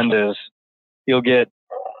public land is you'll get,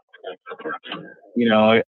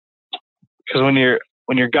 because when you're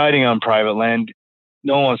guiding on private land,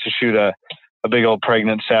 no one wants to shoot a big old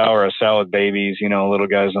pregnant sow or a sow with babies, little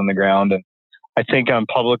guys on the ground. And I think on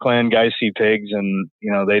public land, guys see pigs and,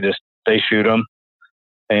 they shoot them.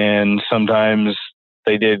 And sometimes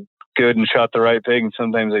they did good and shot the right pig, and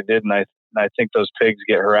sometimes they didn't. I think those pigs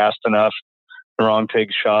get harassed enough, the wrong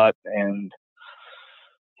pig shot, and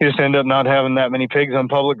you just end up not having that many pigs on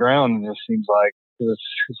public ground. It just seems like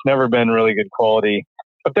it's never been really good quality.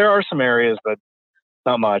 But there are some areas, but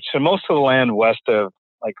not much. So most of the land west of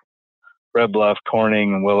like Red Bluff,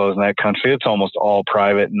 Corning, and Willows and that country, it's almost all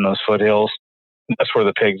private in those foothills. That's where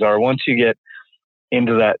the pigs are. Once you get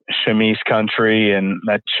into that Chemise country and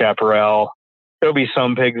that Chaparral, there'll be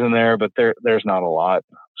some pigs in there, but there's not a lot.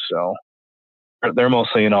 So they're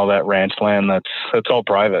mostly in all that ranch land that's all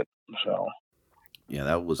private. So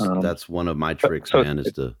yeah, that's one of my tricks, man,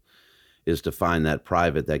 is to find that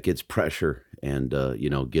private that gets pressure and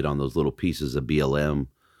get on those little pieces of BLM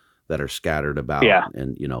that are scattered about. Yeah.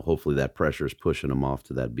 And hopefully that pressure is pushing them off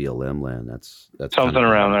to that BLM land. That's something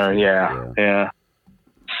around there. Yeah.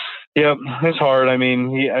 Yep, it's hard. I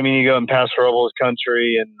mean, you go in Paso Robles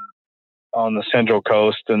country and on the Central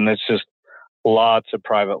Coast, and it's just lots of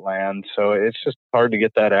private land. So it's just hard to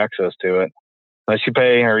get that access to it unless you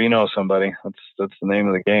pay or somebody. That's the name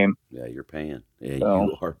of the game. Yeah, you're paying. Yeah,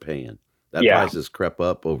 you are paying. That price has crept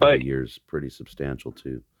up over the years, pretty substantial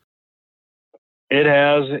too. It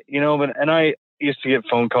has, and I used to get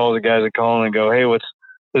phone calls of guys that call and go, "Hey, this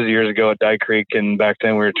was years ago at Dye Creek, and back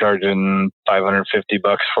then we were charging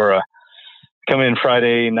 $550 for come in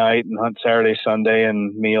Friday night and hunt Saturday, Sunday,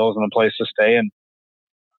 and meals and a place to stay." And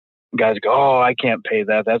guys go, "Oh, I can't pay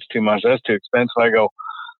that. That's too much. That's too expensive." I go,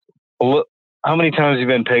 "Well, look, how many times have you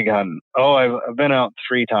been pig hunting?" "Oh, I've been out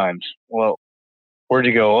 3 times." "Well, where'd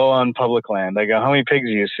you go?" "Oh, on public land." I go, "How many pigs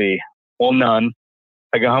do you see?" "Well, none."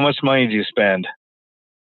 I go, "How much money do you spend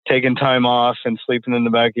taking time off and sleeping in the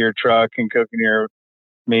back of your truck and cooking your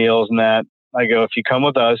meals and that?" I go, "If you come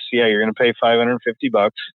with us, yeah, you're going to pay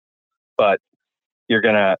 $550, but you're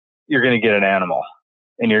going to get an animal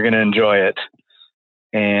and you're going to enjoy it.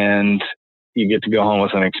 And you get to go home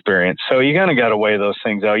with an experience." So you kind of got to weigh those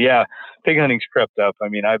things out. Yeah. Pig hunting's crept up. I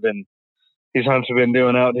mean, I've been these hunts we've been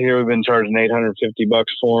doing out here, we've been charging $850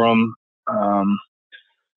 for them.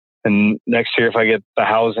 And next year, if I get the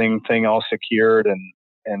housing thing all secured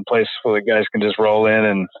and place where the guys can just roll in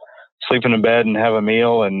and sleep in a bed and have a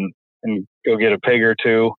meal and go get a pig or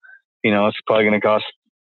two, it's probably going to cost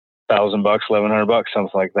 $1,000, $1,100,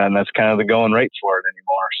 something like that. And that's kind of the going rate for it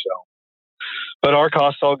anymore. So, but our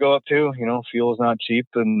costs all go up too. Fuel is not cheap,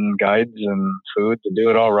 and guides and food to do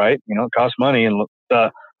it all right. It costs money, and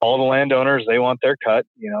all the landowners, they want their cut.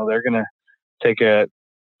 They're going to take a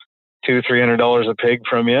 $200-$300 a pig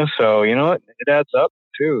from you. So, it adds up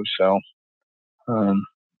too. So,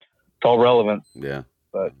 it's all relevant. Yeah.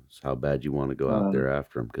 But it's how bad you want to go out there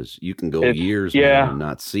after them, because you can go years and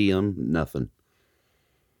not see them, nothing.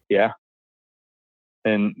 Yeah.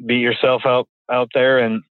 And beat yourself out there.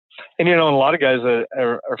 And a lot of guys that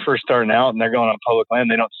are first starting out and they're going on public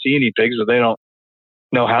land, they don't see any pigs, but they don't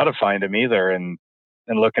know how to find them either. And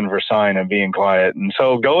looking for sign and being quiet. And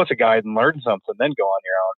so go with a guide and learn something, then go on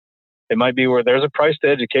your own. It might be where there's a price to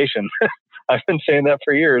education. I've been saying that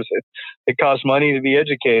for years. It costs money to be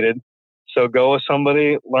educated. So go with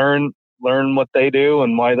somebody, learn what they do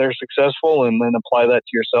and why they're successful, and then apply that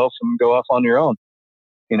to yourself and go off on your own.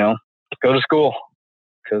 Go to school,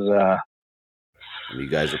 because you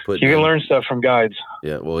guys are putting. You can learn stuff from guides.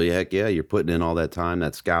 Yeah, well, heck yeah, you're putting in all that time,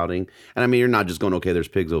 that scouting, and I mean, you're not just going, okay, there's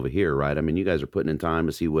pigs over here, right? I mean, you guys are putting in time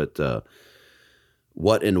to see what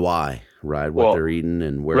and why, right? What they're eating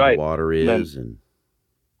and where the water is, and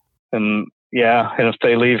yeah, and if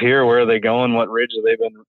they leave here, where are they going? What ridge have they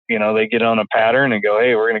been? They get on a pattern and go,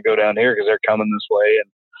 hey, we're going to go down here because they're coming this way.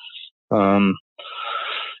 And,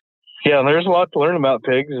 there's a lot to learn about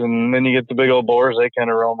pigs. And then you get the big old boars. They kind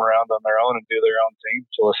of roam around on their own and do their own thing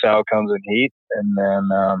until a sow comes in heat. And then,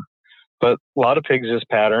 but a lot of pigs just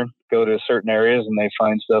pattern, go to certain areas and they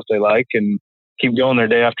find stuff they like and keep going there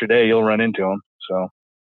day after day. You'll run into them. So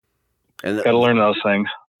got to learn those things.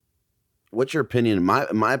 What's your opinion?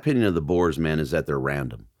 My opinion of the boars, man, is that they're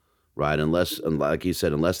random. Right. Unless, like you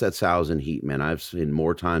said, unless that sow's in heat, man, I've seen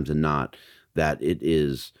more times than not that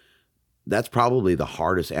that's probably the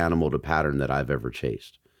hardest animal to pattern that I've ever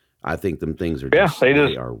chased. I think them things are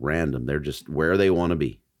they are random. They're just where they want to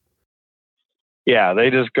be. Yeah. They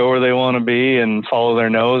just go where they want to be and follow their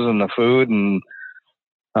nose and the food. And,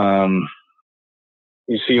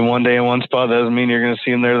 you see them one day in one spot, doesn't mean you're going to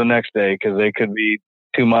see them there the next day, because they could be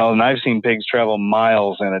 2 miles. And I've seen pigs travel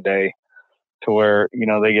miles in a day, to where,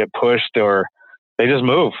 they get pushed or they just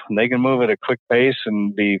move. And they can move at a quick pace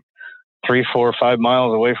and be 3, 4, 5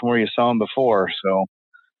 miles away from where you saw them before. So,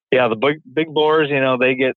 yeah, the big boars,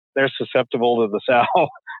 they're susceptible to the sow.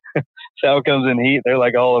 Sow comes in heat, they're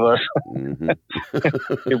like all of us.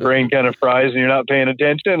 Mm-hmm. Your brain kind of fries and you're not paying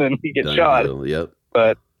attention and you get shot. Yep.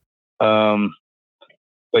 But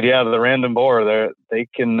yeah, the random boar, they're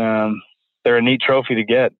a neat trophy to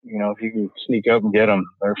get. If you can sneak up and get them,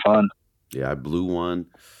 they're fun. Yeah, I blew one.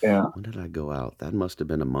 Yeah. When did I go out? That must have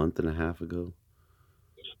been a month and a half ago.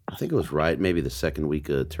 I think it was maybe the second week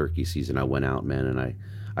of turkey season I went out, man, and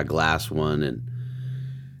I glassed one and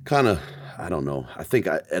kind of, I don't know. I think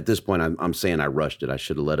at this point I'm saying I rushed it. I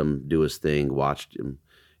should have let him do his thing, watched him,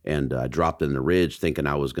 and I dropped in the ridge thinking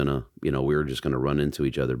I was going to, we were just going to run into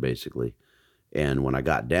each other basically. And when I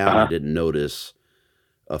got down, I didn't notice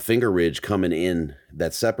a finger ridge coming in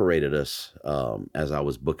that separated us as I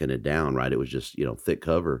was booking it down, right? It was just, thick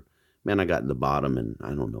cover. Man, I got in the bottom and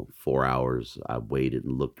I don't know, 4 hours. I waited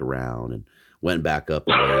and looked around and went back up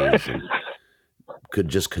a ways and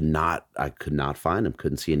I could not find him.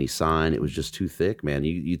 Couldn't see any sign. It was just too thick, man.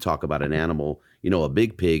 You talk about an animal, a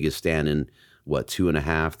big pig is standing,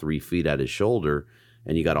 2.5, 3 feet at his shoulder,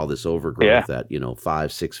 and you got all this overgrowth that,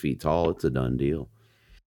 5, 6 feet tall. It's a done deal.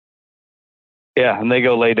 Yeah, and they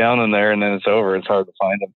go lay down in there, and then it's over. It's hard to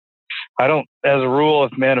find them. I don't, as a rule,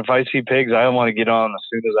 if I see pigs, I want to get on as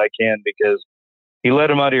soon as I can, because you let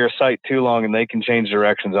them out of your sight too long, and they can change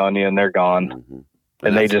directions on you, and they're gone. Mm-hmm.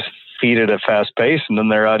 And they just feed at a fast pace, and then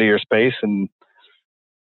they're out of your space, and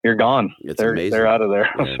you're gone. They're amazing. They're out of there.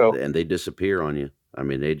 Yeah, so, and they disappear on you. I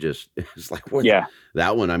mean, it's like, what? Yeah.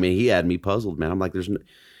 That one, I mean, he had me puzzled, man. I'm like, there's,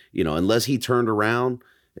 unless he turned around,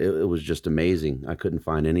 it was just amazing. I couldn't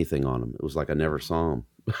find anything on him. It was like I never saw him.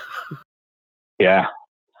 Yeah.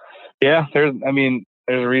 Yeah. There's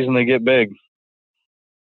a reason they get big.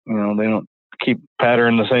 They don't keep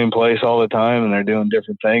patterning the same place all the time, and they're doing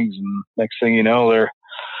different things. And next thing you know,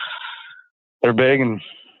 they're big, and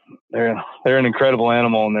they're an incredible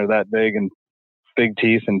animal, and they're that big and big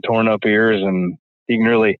teeth and torn up ears. And you can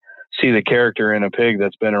really see the character in a pig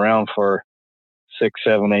that's been around for 6,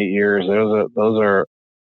 7, 8 years. Those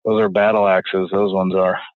are battle axes. Those ones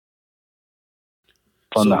are.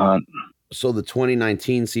 fun to hunt. So the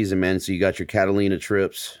 2019 season, man, so you got your Catalina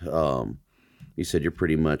trips. You said you're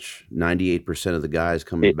pretty much 98% of the guys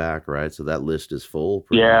coming back, right? So that list is full.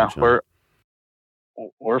 Much, huh?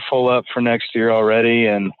 We're full up for next year already.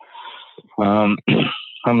 And I'm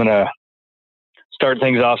going to start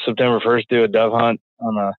things off September 1st, do a dove hunt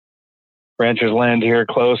on a rancher's land here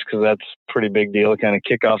close, because that's a pretty big deal to kind of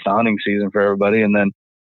kick off the hunting season for everybody. And then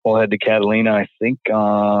we'll head to Catalina. I think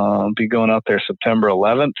I'll be going out there September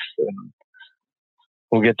 11th, and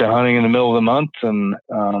we'll get to hunting in the middle of the month and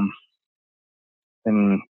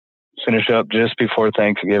finish up just before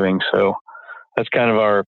Thanksgiving. So that's kind of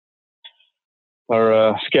our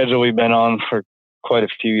schedule we've been on for quite a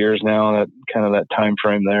few years now, that kind of that time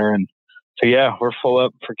frame there. And so, yeah, we're full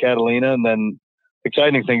up for Catalina. And then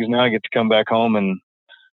exciting things now, I get to come back home and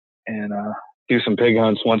do some pig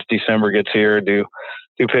hunts once December gets here, do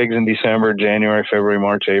pigs in December, January, February,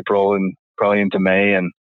 March, April, and probably into May,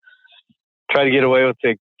 and try to get away with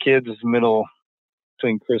the kids middle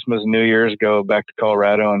between Christmas and New Year's, go back to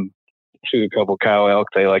Colorado and shoot a couple cow elk.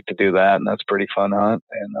 They like to do that, and that's a pretty fun hunt.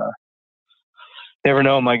 And never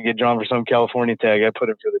know, I might get drawn for some California tag. I put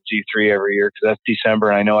it for the G3 every year because that's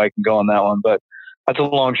December. I know I can go on that one, but that's a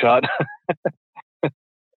long shot.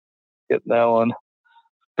 Getting that one.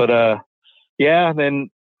 But yeah, then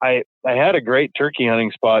I had a great turkey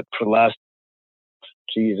hunting spot for the last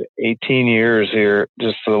 18 years here,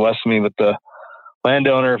 just to the west of me, but the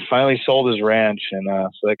landowner finally sold his ranch, and so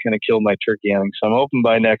that kind of killed my turkey hunting. So I'm hoping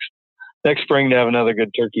by next spring to have another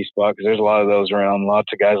good turkey spot, because there's a lot of those around.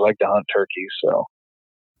 Lots of guys like to hunt turkeys. So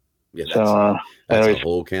yeah, that's a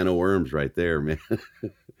whole can of worms right there, man.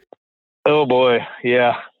 Oh boy,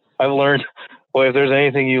 yeah. I've learned. Boy, if there's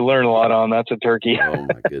anything you learn a lot on, that's a turkey. Oh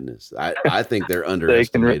my goodness, I think they're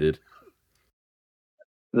underestimated.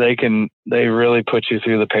 They really put you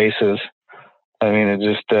through the paces. I mean, it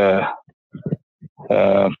just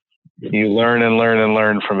you learn and learn and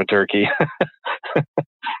learn from a turkey.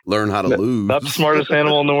 Learn how to lose. Not the smartest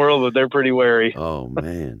animal in the world, but they're pretty wary. Oh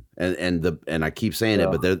man, and I keep saying it,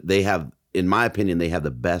 but they have, in my opinion, they have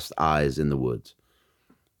the best eyes in the woods.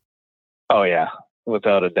 Oh yeah,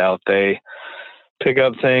 without a doubt, they pick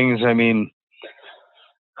up things. I mean,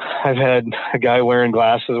 I've had a guy wearing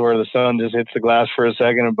glasses where the sun just hits the glass for a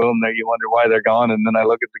second and boom, there you wonder why they're gone. And then I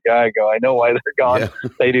look at the guy and go, I know why they're gone. Yeah.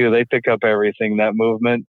 They do. They pick up everything, that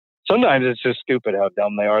movement. Sometimes it's just stupid how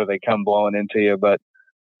dumb they are. They come blowing into you. But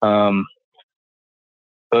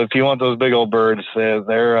if you want those big old birds,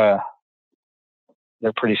 they're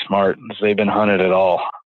pretty smart. They've been hunted at all.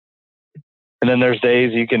 And then there's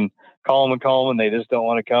days you can call them and they just don't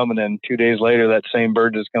want to come. And then 2 days later, that same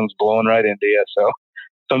bird just comes blowing right into you. So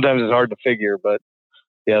sometimes it's hard to figure, but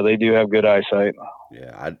yeah, they do have good eyesight.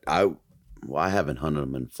 Yeah. I haven't hunted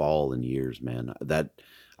them in fall in years, man.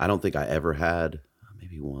 I don't think I ever had,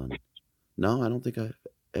 maybe one. No, I don't think I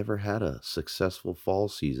ever had a successful fall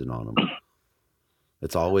season on them.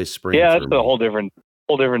 It's always spring. Yeah, it's a whole different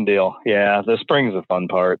deal. Yeah. The spring's the fun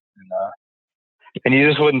part. And you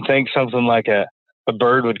just wouldn't think something like a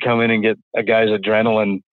bird would come in and get a guy's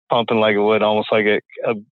adrenaline pumping like it would, almost like a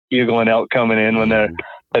bugling elk coming in when that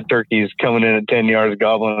turkey's coming in at 10 yards,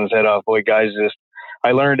 gobbling his head off. Boy, guys,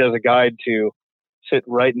 I learned as a guide to sit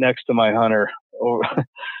right next to my hunter, because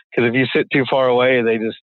if you sit too far away,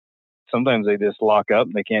 sometimes they just lock up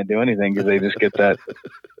and they can't do anything because they just get that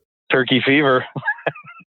turkey fever.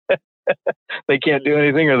 They can't do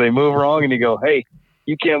anything, or they move wrong, and you go, hey,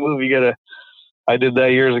 you can't move. I did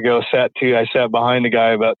that years ago. I sat behind the guy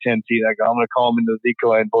about 10 feet. I go, I'm going to call him into the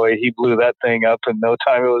decoy, and boy, he blew that thing up in no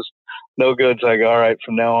time. It was no good. So I go, all right,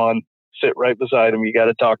 from now on, sit right beside him. You got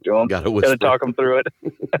to talk to him. Got to talk him through it.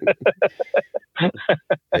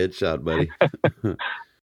 Headshot, buddy.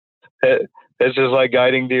 It's just like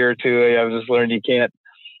guiding deer too. I've just learned you can't.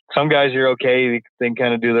 Some guys are okay; they can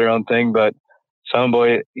kind of do their own thing. But some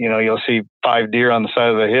boy, you'll see 5 deer on the side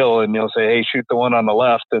of the hill, and you'll say, "Hey, shoot the one on the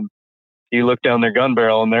left." And you look down their gun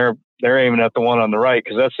barrel, and they're aiming at the one on the right,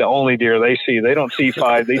 because that's the only deer they see. They don't see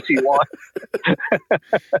 5; they see 1.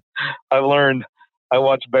 I've learned. I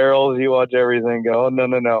watch barrels. You watch everything. Go, oh,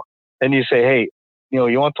 no. And you say, "Hey,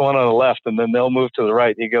 you want the one on the left," and then they'll move to the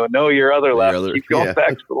right. You go, "No, your other left." Keep going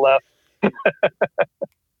back to the left.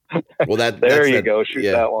 Well, there you go. Shoot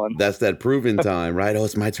that one. That's that proven time, right? Oh,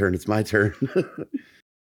 it's my turn.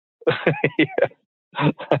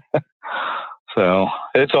 Yeah. So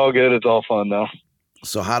it's all good. It's all fun though.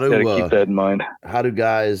 So how do keep that in mind? How do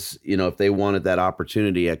guys, if they wanted that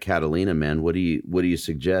opportunity at Catalina, man, what do you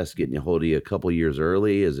suggest? Getting a hold of you a couple years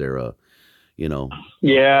early? Is there a?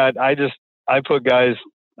 Yeah, I put guys.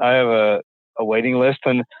 I have a waiting list,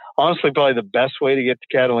 and honestly, probably the best way to get to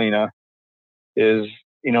Catalina is,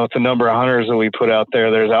 it's a number of hunters that we put out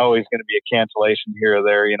there. There's always going to be a cancellation here or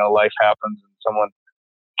there. Life happens and someone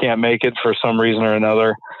can't make it for some reason or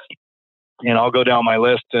another. And I'll go down my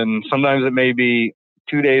list, and sometimes it may be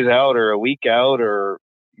 2 days out or a week out, or,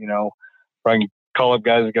 where I can call up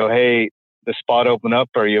guys and go, hey, the spot open up.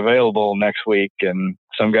 Are you available next week? And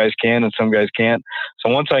some guys can and some guys can't. So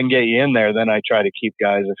once I can get you in there, then I try to keep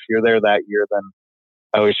guys. If you're there that year, then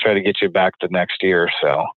I always try to get you back the next year.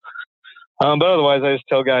 So, but otherwise I just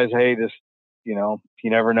tell guys, hey, just, you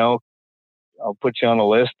never know. I'll put you on a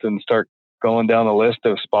list and start going down the list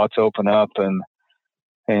of spots open up and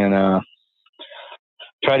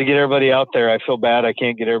try to get everybody out there. I feel bad I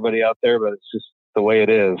can't get everybody out there, but it's just the way it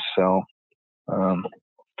is. So,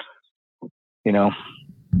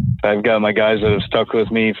 I've got my guys that have stuck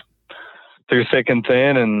with me through thick and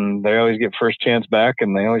thin, and they always get first chance back,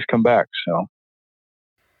 and they always come back.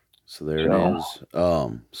 So there it is.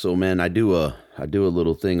 So man, I do a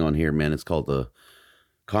little thing on here, man. It's called the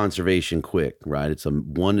Conservation Quick, right? It's a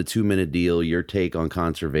 1 to 2 minute deal. Your take on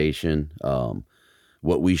conservation,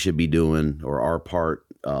 what we should be doing, or our part,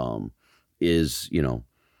 is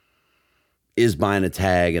is buying a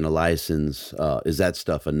tag and a license. Is that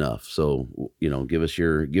stuff enough? So, give us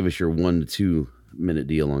your 1 to 2 minute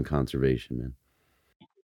deal on conservation, man.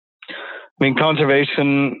 I mean,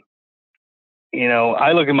 conservation,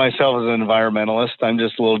 I look at myself as an environmentalist. I'm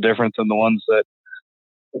just a little different than the ones that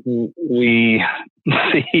we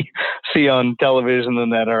see on television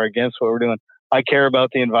and that are against what we're doing. I care about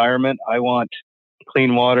the environment. I want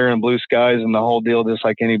clean water and blue skies and the whole deal, just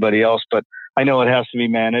like anybody else. But I know it has to be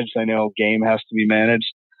managed. I know game has to be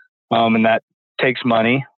managed. And that takes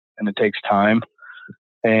money and it takes time.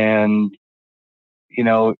 And,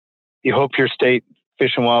 you hope your state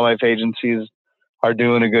fish and wildlife agencies are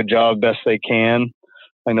doing a good job best they can.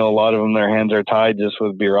 I know a lot of them, their hands are tied just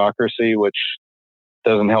with bureaucracy, which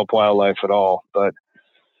doesn't help wildlife at all. But,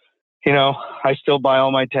 I still buy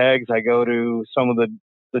all my tags. I go to some of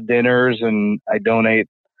the dinners and I donate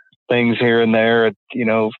things here and there,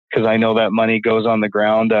 because I know that money goes on the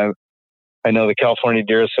ground. I know the California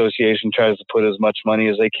Deer Association tries to put as much money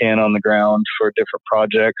as they can on the ground for different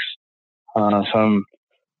projects.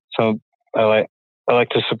 So I like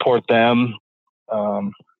to support them,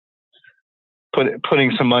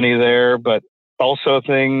 putting some money there, but also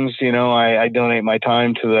things, I donate my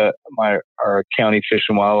time to our county fish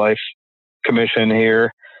and wildlife commission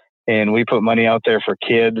here. And we put money out there for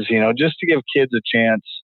kids, just to give kids a chance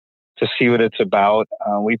to see what it's about.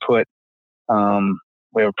 We have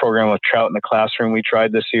a program with trout in the classroom we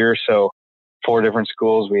tried this year. So 4 different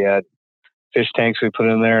schools, we had fish tanks we put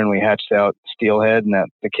in there, and we hatched out steelhead, and that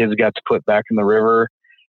the kids got to put back in the river.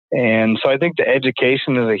 And so I think the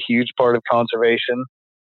education is a huge part of conservation.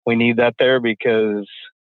 We need that there because,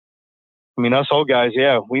 us old guys,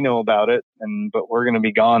 we know about it, but we're going to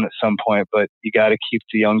be gone at some point, but you got to keep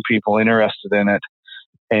the young people interested in it.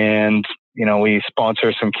 And, we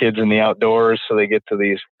sponsor some kids in the outdoors, so they get to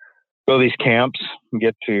go to these camps and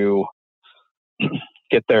get to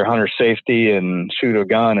get their hunter safety and shoot a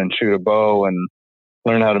gun and shoot a bow and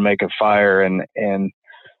learn how to make a fire. And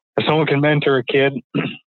if someone can mentor a kid,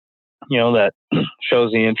 that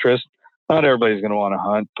shows the interest. Not everybody's going to want to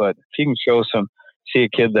hunt, but if you can see a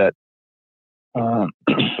kid that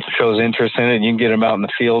shows interest in it, and you can get them out in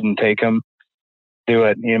the field and take them, do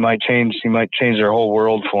it. You might change their whole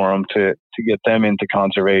world for them to get them into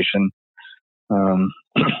conservation.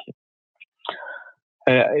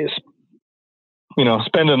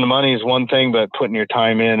 Spending the money is one thing, but putting your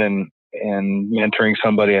time in and mentoring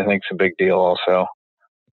somebody, I think, is a big deal also.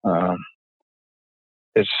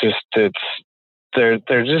 There's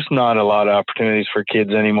just not a lot of opportunities for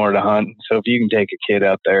kids anymore to hunt. So if you can take a kid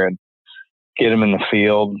out there and get them in the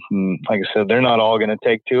field, and like I said, they're not all going to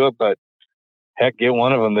take to it, but heck, get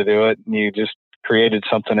one of them to do it, and you just created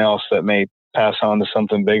something else that may pass on to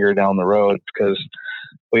something bigger down the road, because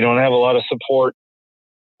we don't have a lot of support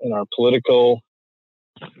in our political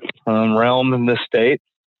realm in this state.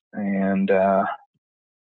 And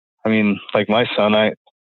like my son, right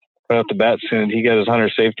off the bat, soon he got his hunter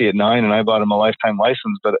safety at 9, and I bought him a lifetime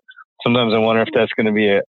license. But sometimes I wonder if that's going to be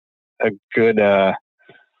a good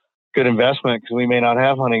investment, because we may not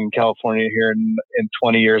have hunting in California here in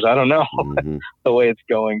 20 years. I don't know the way it's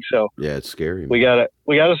going. So yeah, it's scary. We gotta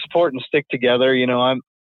support and stick together. I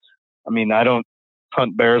don't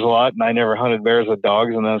hunt bears a lot, and I never hunted bears with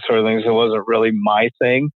dogs and that sort of things. It wasn't really my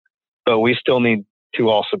thing, but we still need to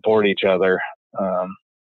all support each other,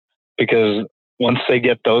 because once they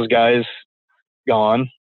get those guys gone,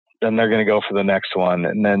 then they're going to go for the next one.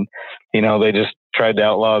 And then, they just tried to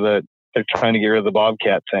outlaw they're trying to get rid of the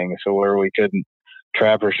bobcat thing. So where we couldn't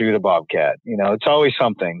trap or shoot a bobcat, it's always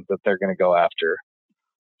something that they're going to go after.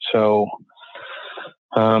 So,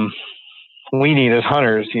 we need as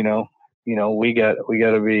hunters, we got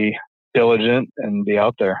to be diligent and be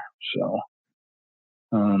out there.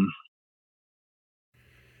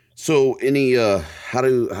 So any, how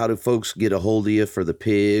do folks get a hold of you for the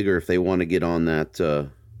pig, or if they want to get on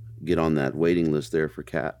that waiting list there for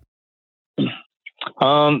cat?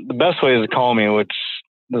 The best way is to call me, which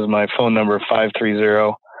is my phone number,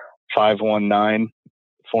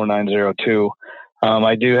 530-519-4902.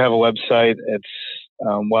 I do have a website. It's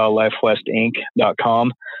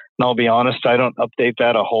wildlifewestinc.com. And I'll be honest, I don't update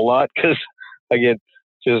that a whole lot because I get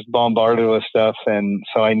just bombarded with stuff. And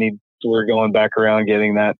so we're going back around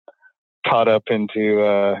getting that caught up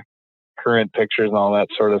into current pictures and all that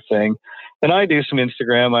sort of thing. And I do some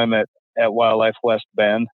Instagram. I'm at Wildlife West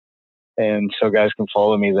Ben. And so guys can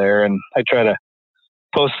follow me there. And I try to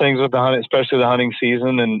post things with the hunt, especially the hunting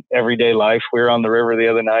season and everyday life. We were on the river the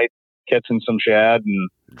other night, catching some shad and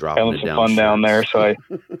having some fun down there. So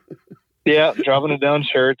dropping it down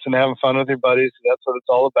shirts and having fun with your buddies. That's what it's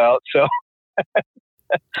all about. So,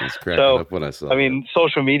 up when I saw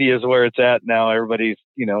social media is where it's at now. Everybody's,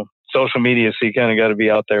 social media. So you kind of got to be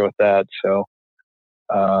out there with that. So,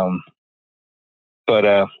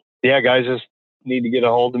 guys just need to get a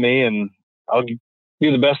hold of me, and I'll do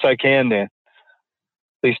the best I can to at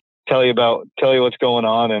least tell you what's going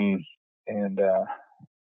on and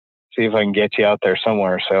see if I can get you out there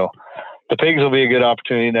somewhere. So the pigs will be a good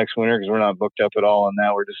opportunity next winter because we're not booked up at all on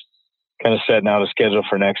that. We're just kind of setting out a schedule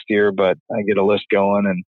for next year, but I get a list going.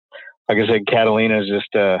 And like I said, Catalina's just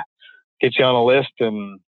get you on a list,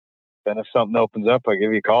 and then if something opens up, I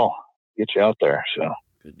give you a call, get you out there. So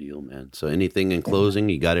good deal, man. So anything in closing,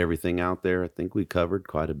 you got everything out there? I think we covered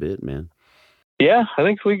quite a bit, man. Yeah, I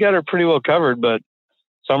think we got her pretty well covered, but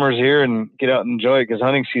summer's here and get out and enjoy it because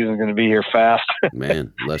hunting season is going to be here fast.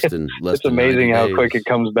 Man, less it's than amazing how quick it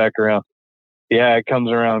comes back around. Yeah, it comes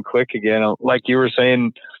around quick again. Like you were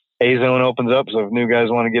saying, A-Zone opens up, so if new guys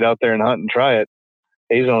want to get out there and hunt and try it,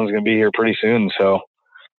 A-Zone is going to be here pretty soon. So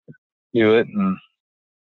do it and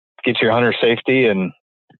get your hunter safety and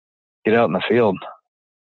get out in the field.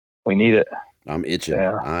 We need it. I'm itching.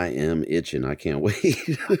 Yeah. I am itching. I can't wait.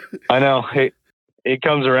 I know. It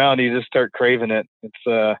comes around. You just start craving it.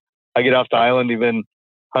 It's I get off the island. You've been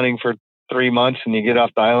hunting for 3 months, and you get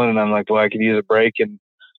off the island, and I'm like, well, I could use a break. And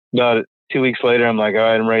about 2 weeks later, I'm like, all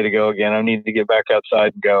right, I'm ready to go again. I need to get back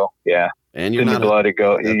outside and go. Yeah. And you're not allowed to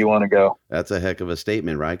go. You want to go. That's a heck of a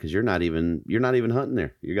statement, right? Because you're not even hunting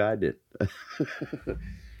there. Your guy did.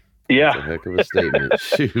 Yeah. That's a heck of a statement.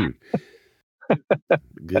 Shoot.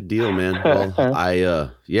 Good deal, man. Well,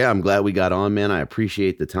 I'm glad we got on, man. I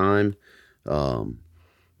appreciate the time.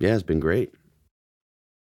 It's been great.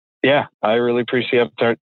 Yeah, I really appreciate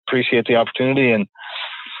the opportunity, and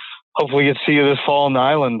hopefully get to see you this fall on the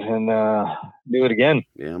island and do it again.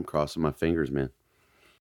 Yeah, I'm crossing my fingers, man.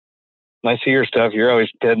 Nice to hear stuff. You're always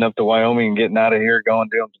heading up to Wyoming and getting out of here, going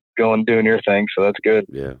doing your thing. So that's good.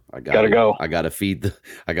 Yeah, I gotta go. I gotta feed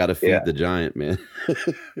the giant, man.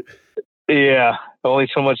 Yeah, only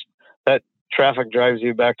so much that traffic drives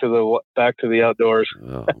you back to the outdoors.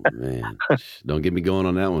 Oh man, don't get me going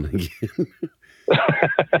on that one again.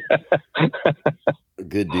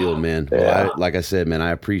 Good deal, man. Yeah. Well, like I said, man, I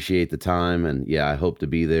appreciate the time, and I hope to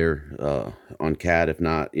be there on Cat. If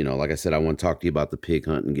not, like I said, I want to talk to you about the pig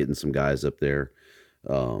hunt and getting some guys up there.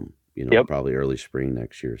 Probably early spring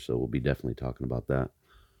next year. So we'll be definitely talking about that.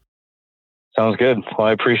 Sounds good. Well,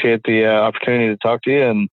 I appreciate the opportunity to talk to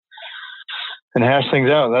you and hash things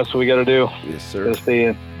out. That's what we got to do. Yes, sir. Just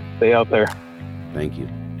stay out there. Thank you.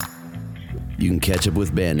 You can catch up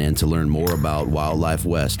with Ben, and to learn more about Wildlife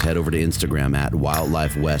West, head over to Instagram at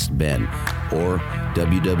WildlifeWestBen or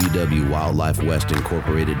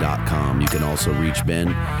www.wildlifewestincorporated.com. You can also reach Ben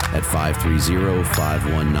at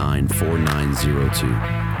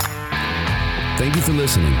 530-519-4902. Thank you for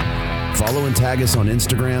listening. Follow and tag us on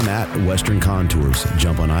Instagram at Western Contours.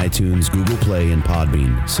 Jump on iTunes, Google Play, and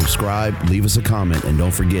Podbean. Subscribe, leave us a comment, and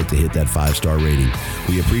don't forget to hit that 5-star rating.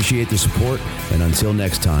 We appreciate the support, and until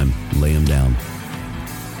next time, lay 'em down.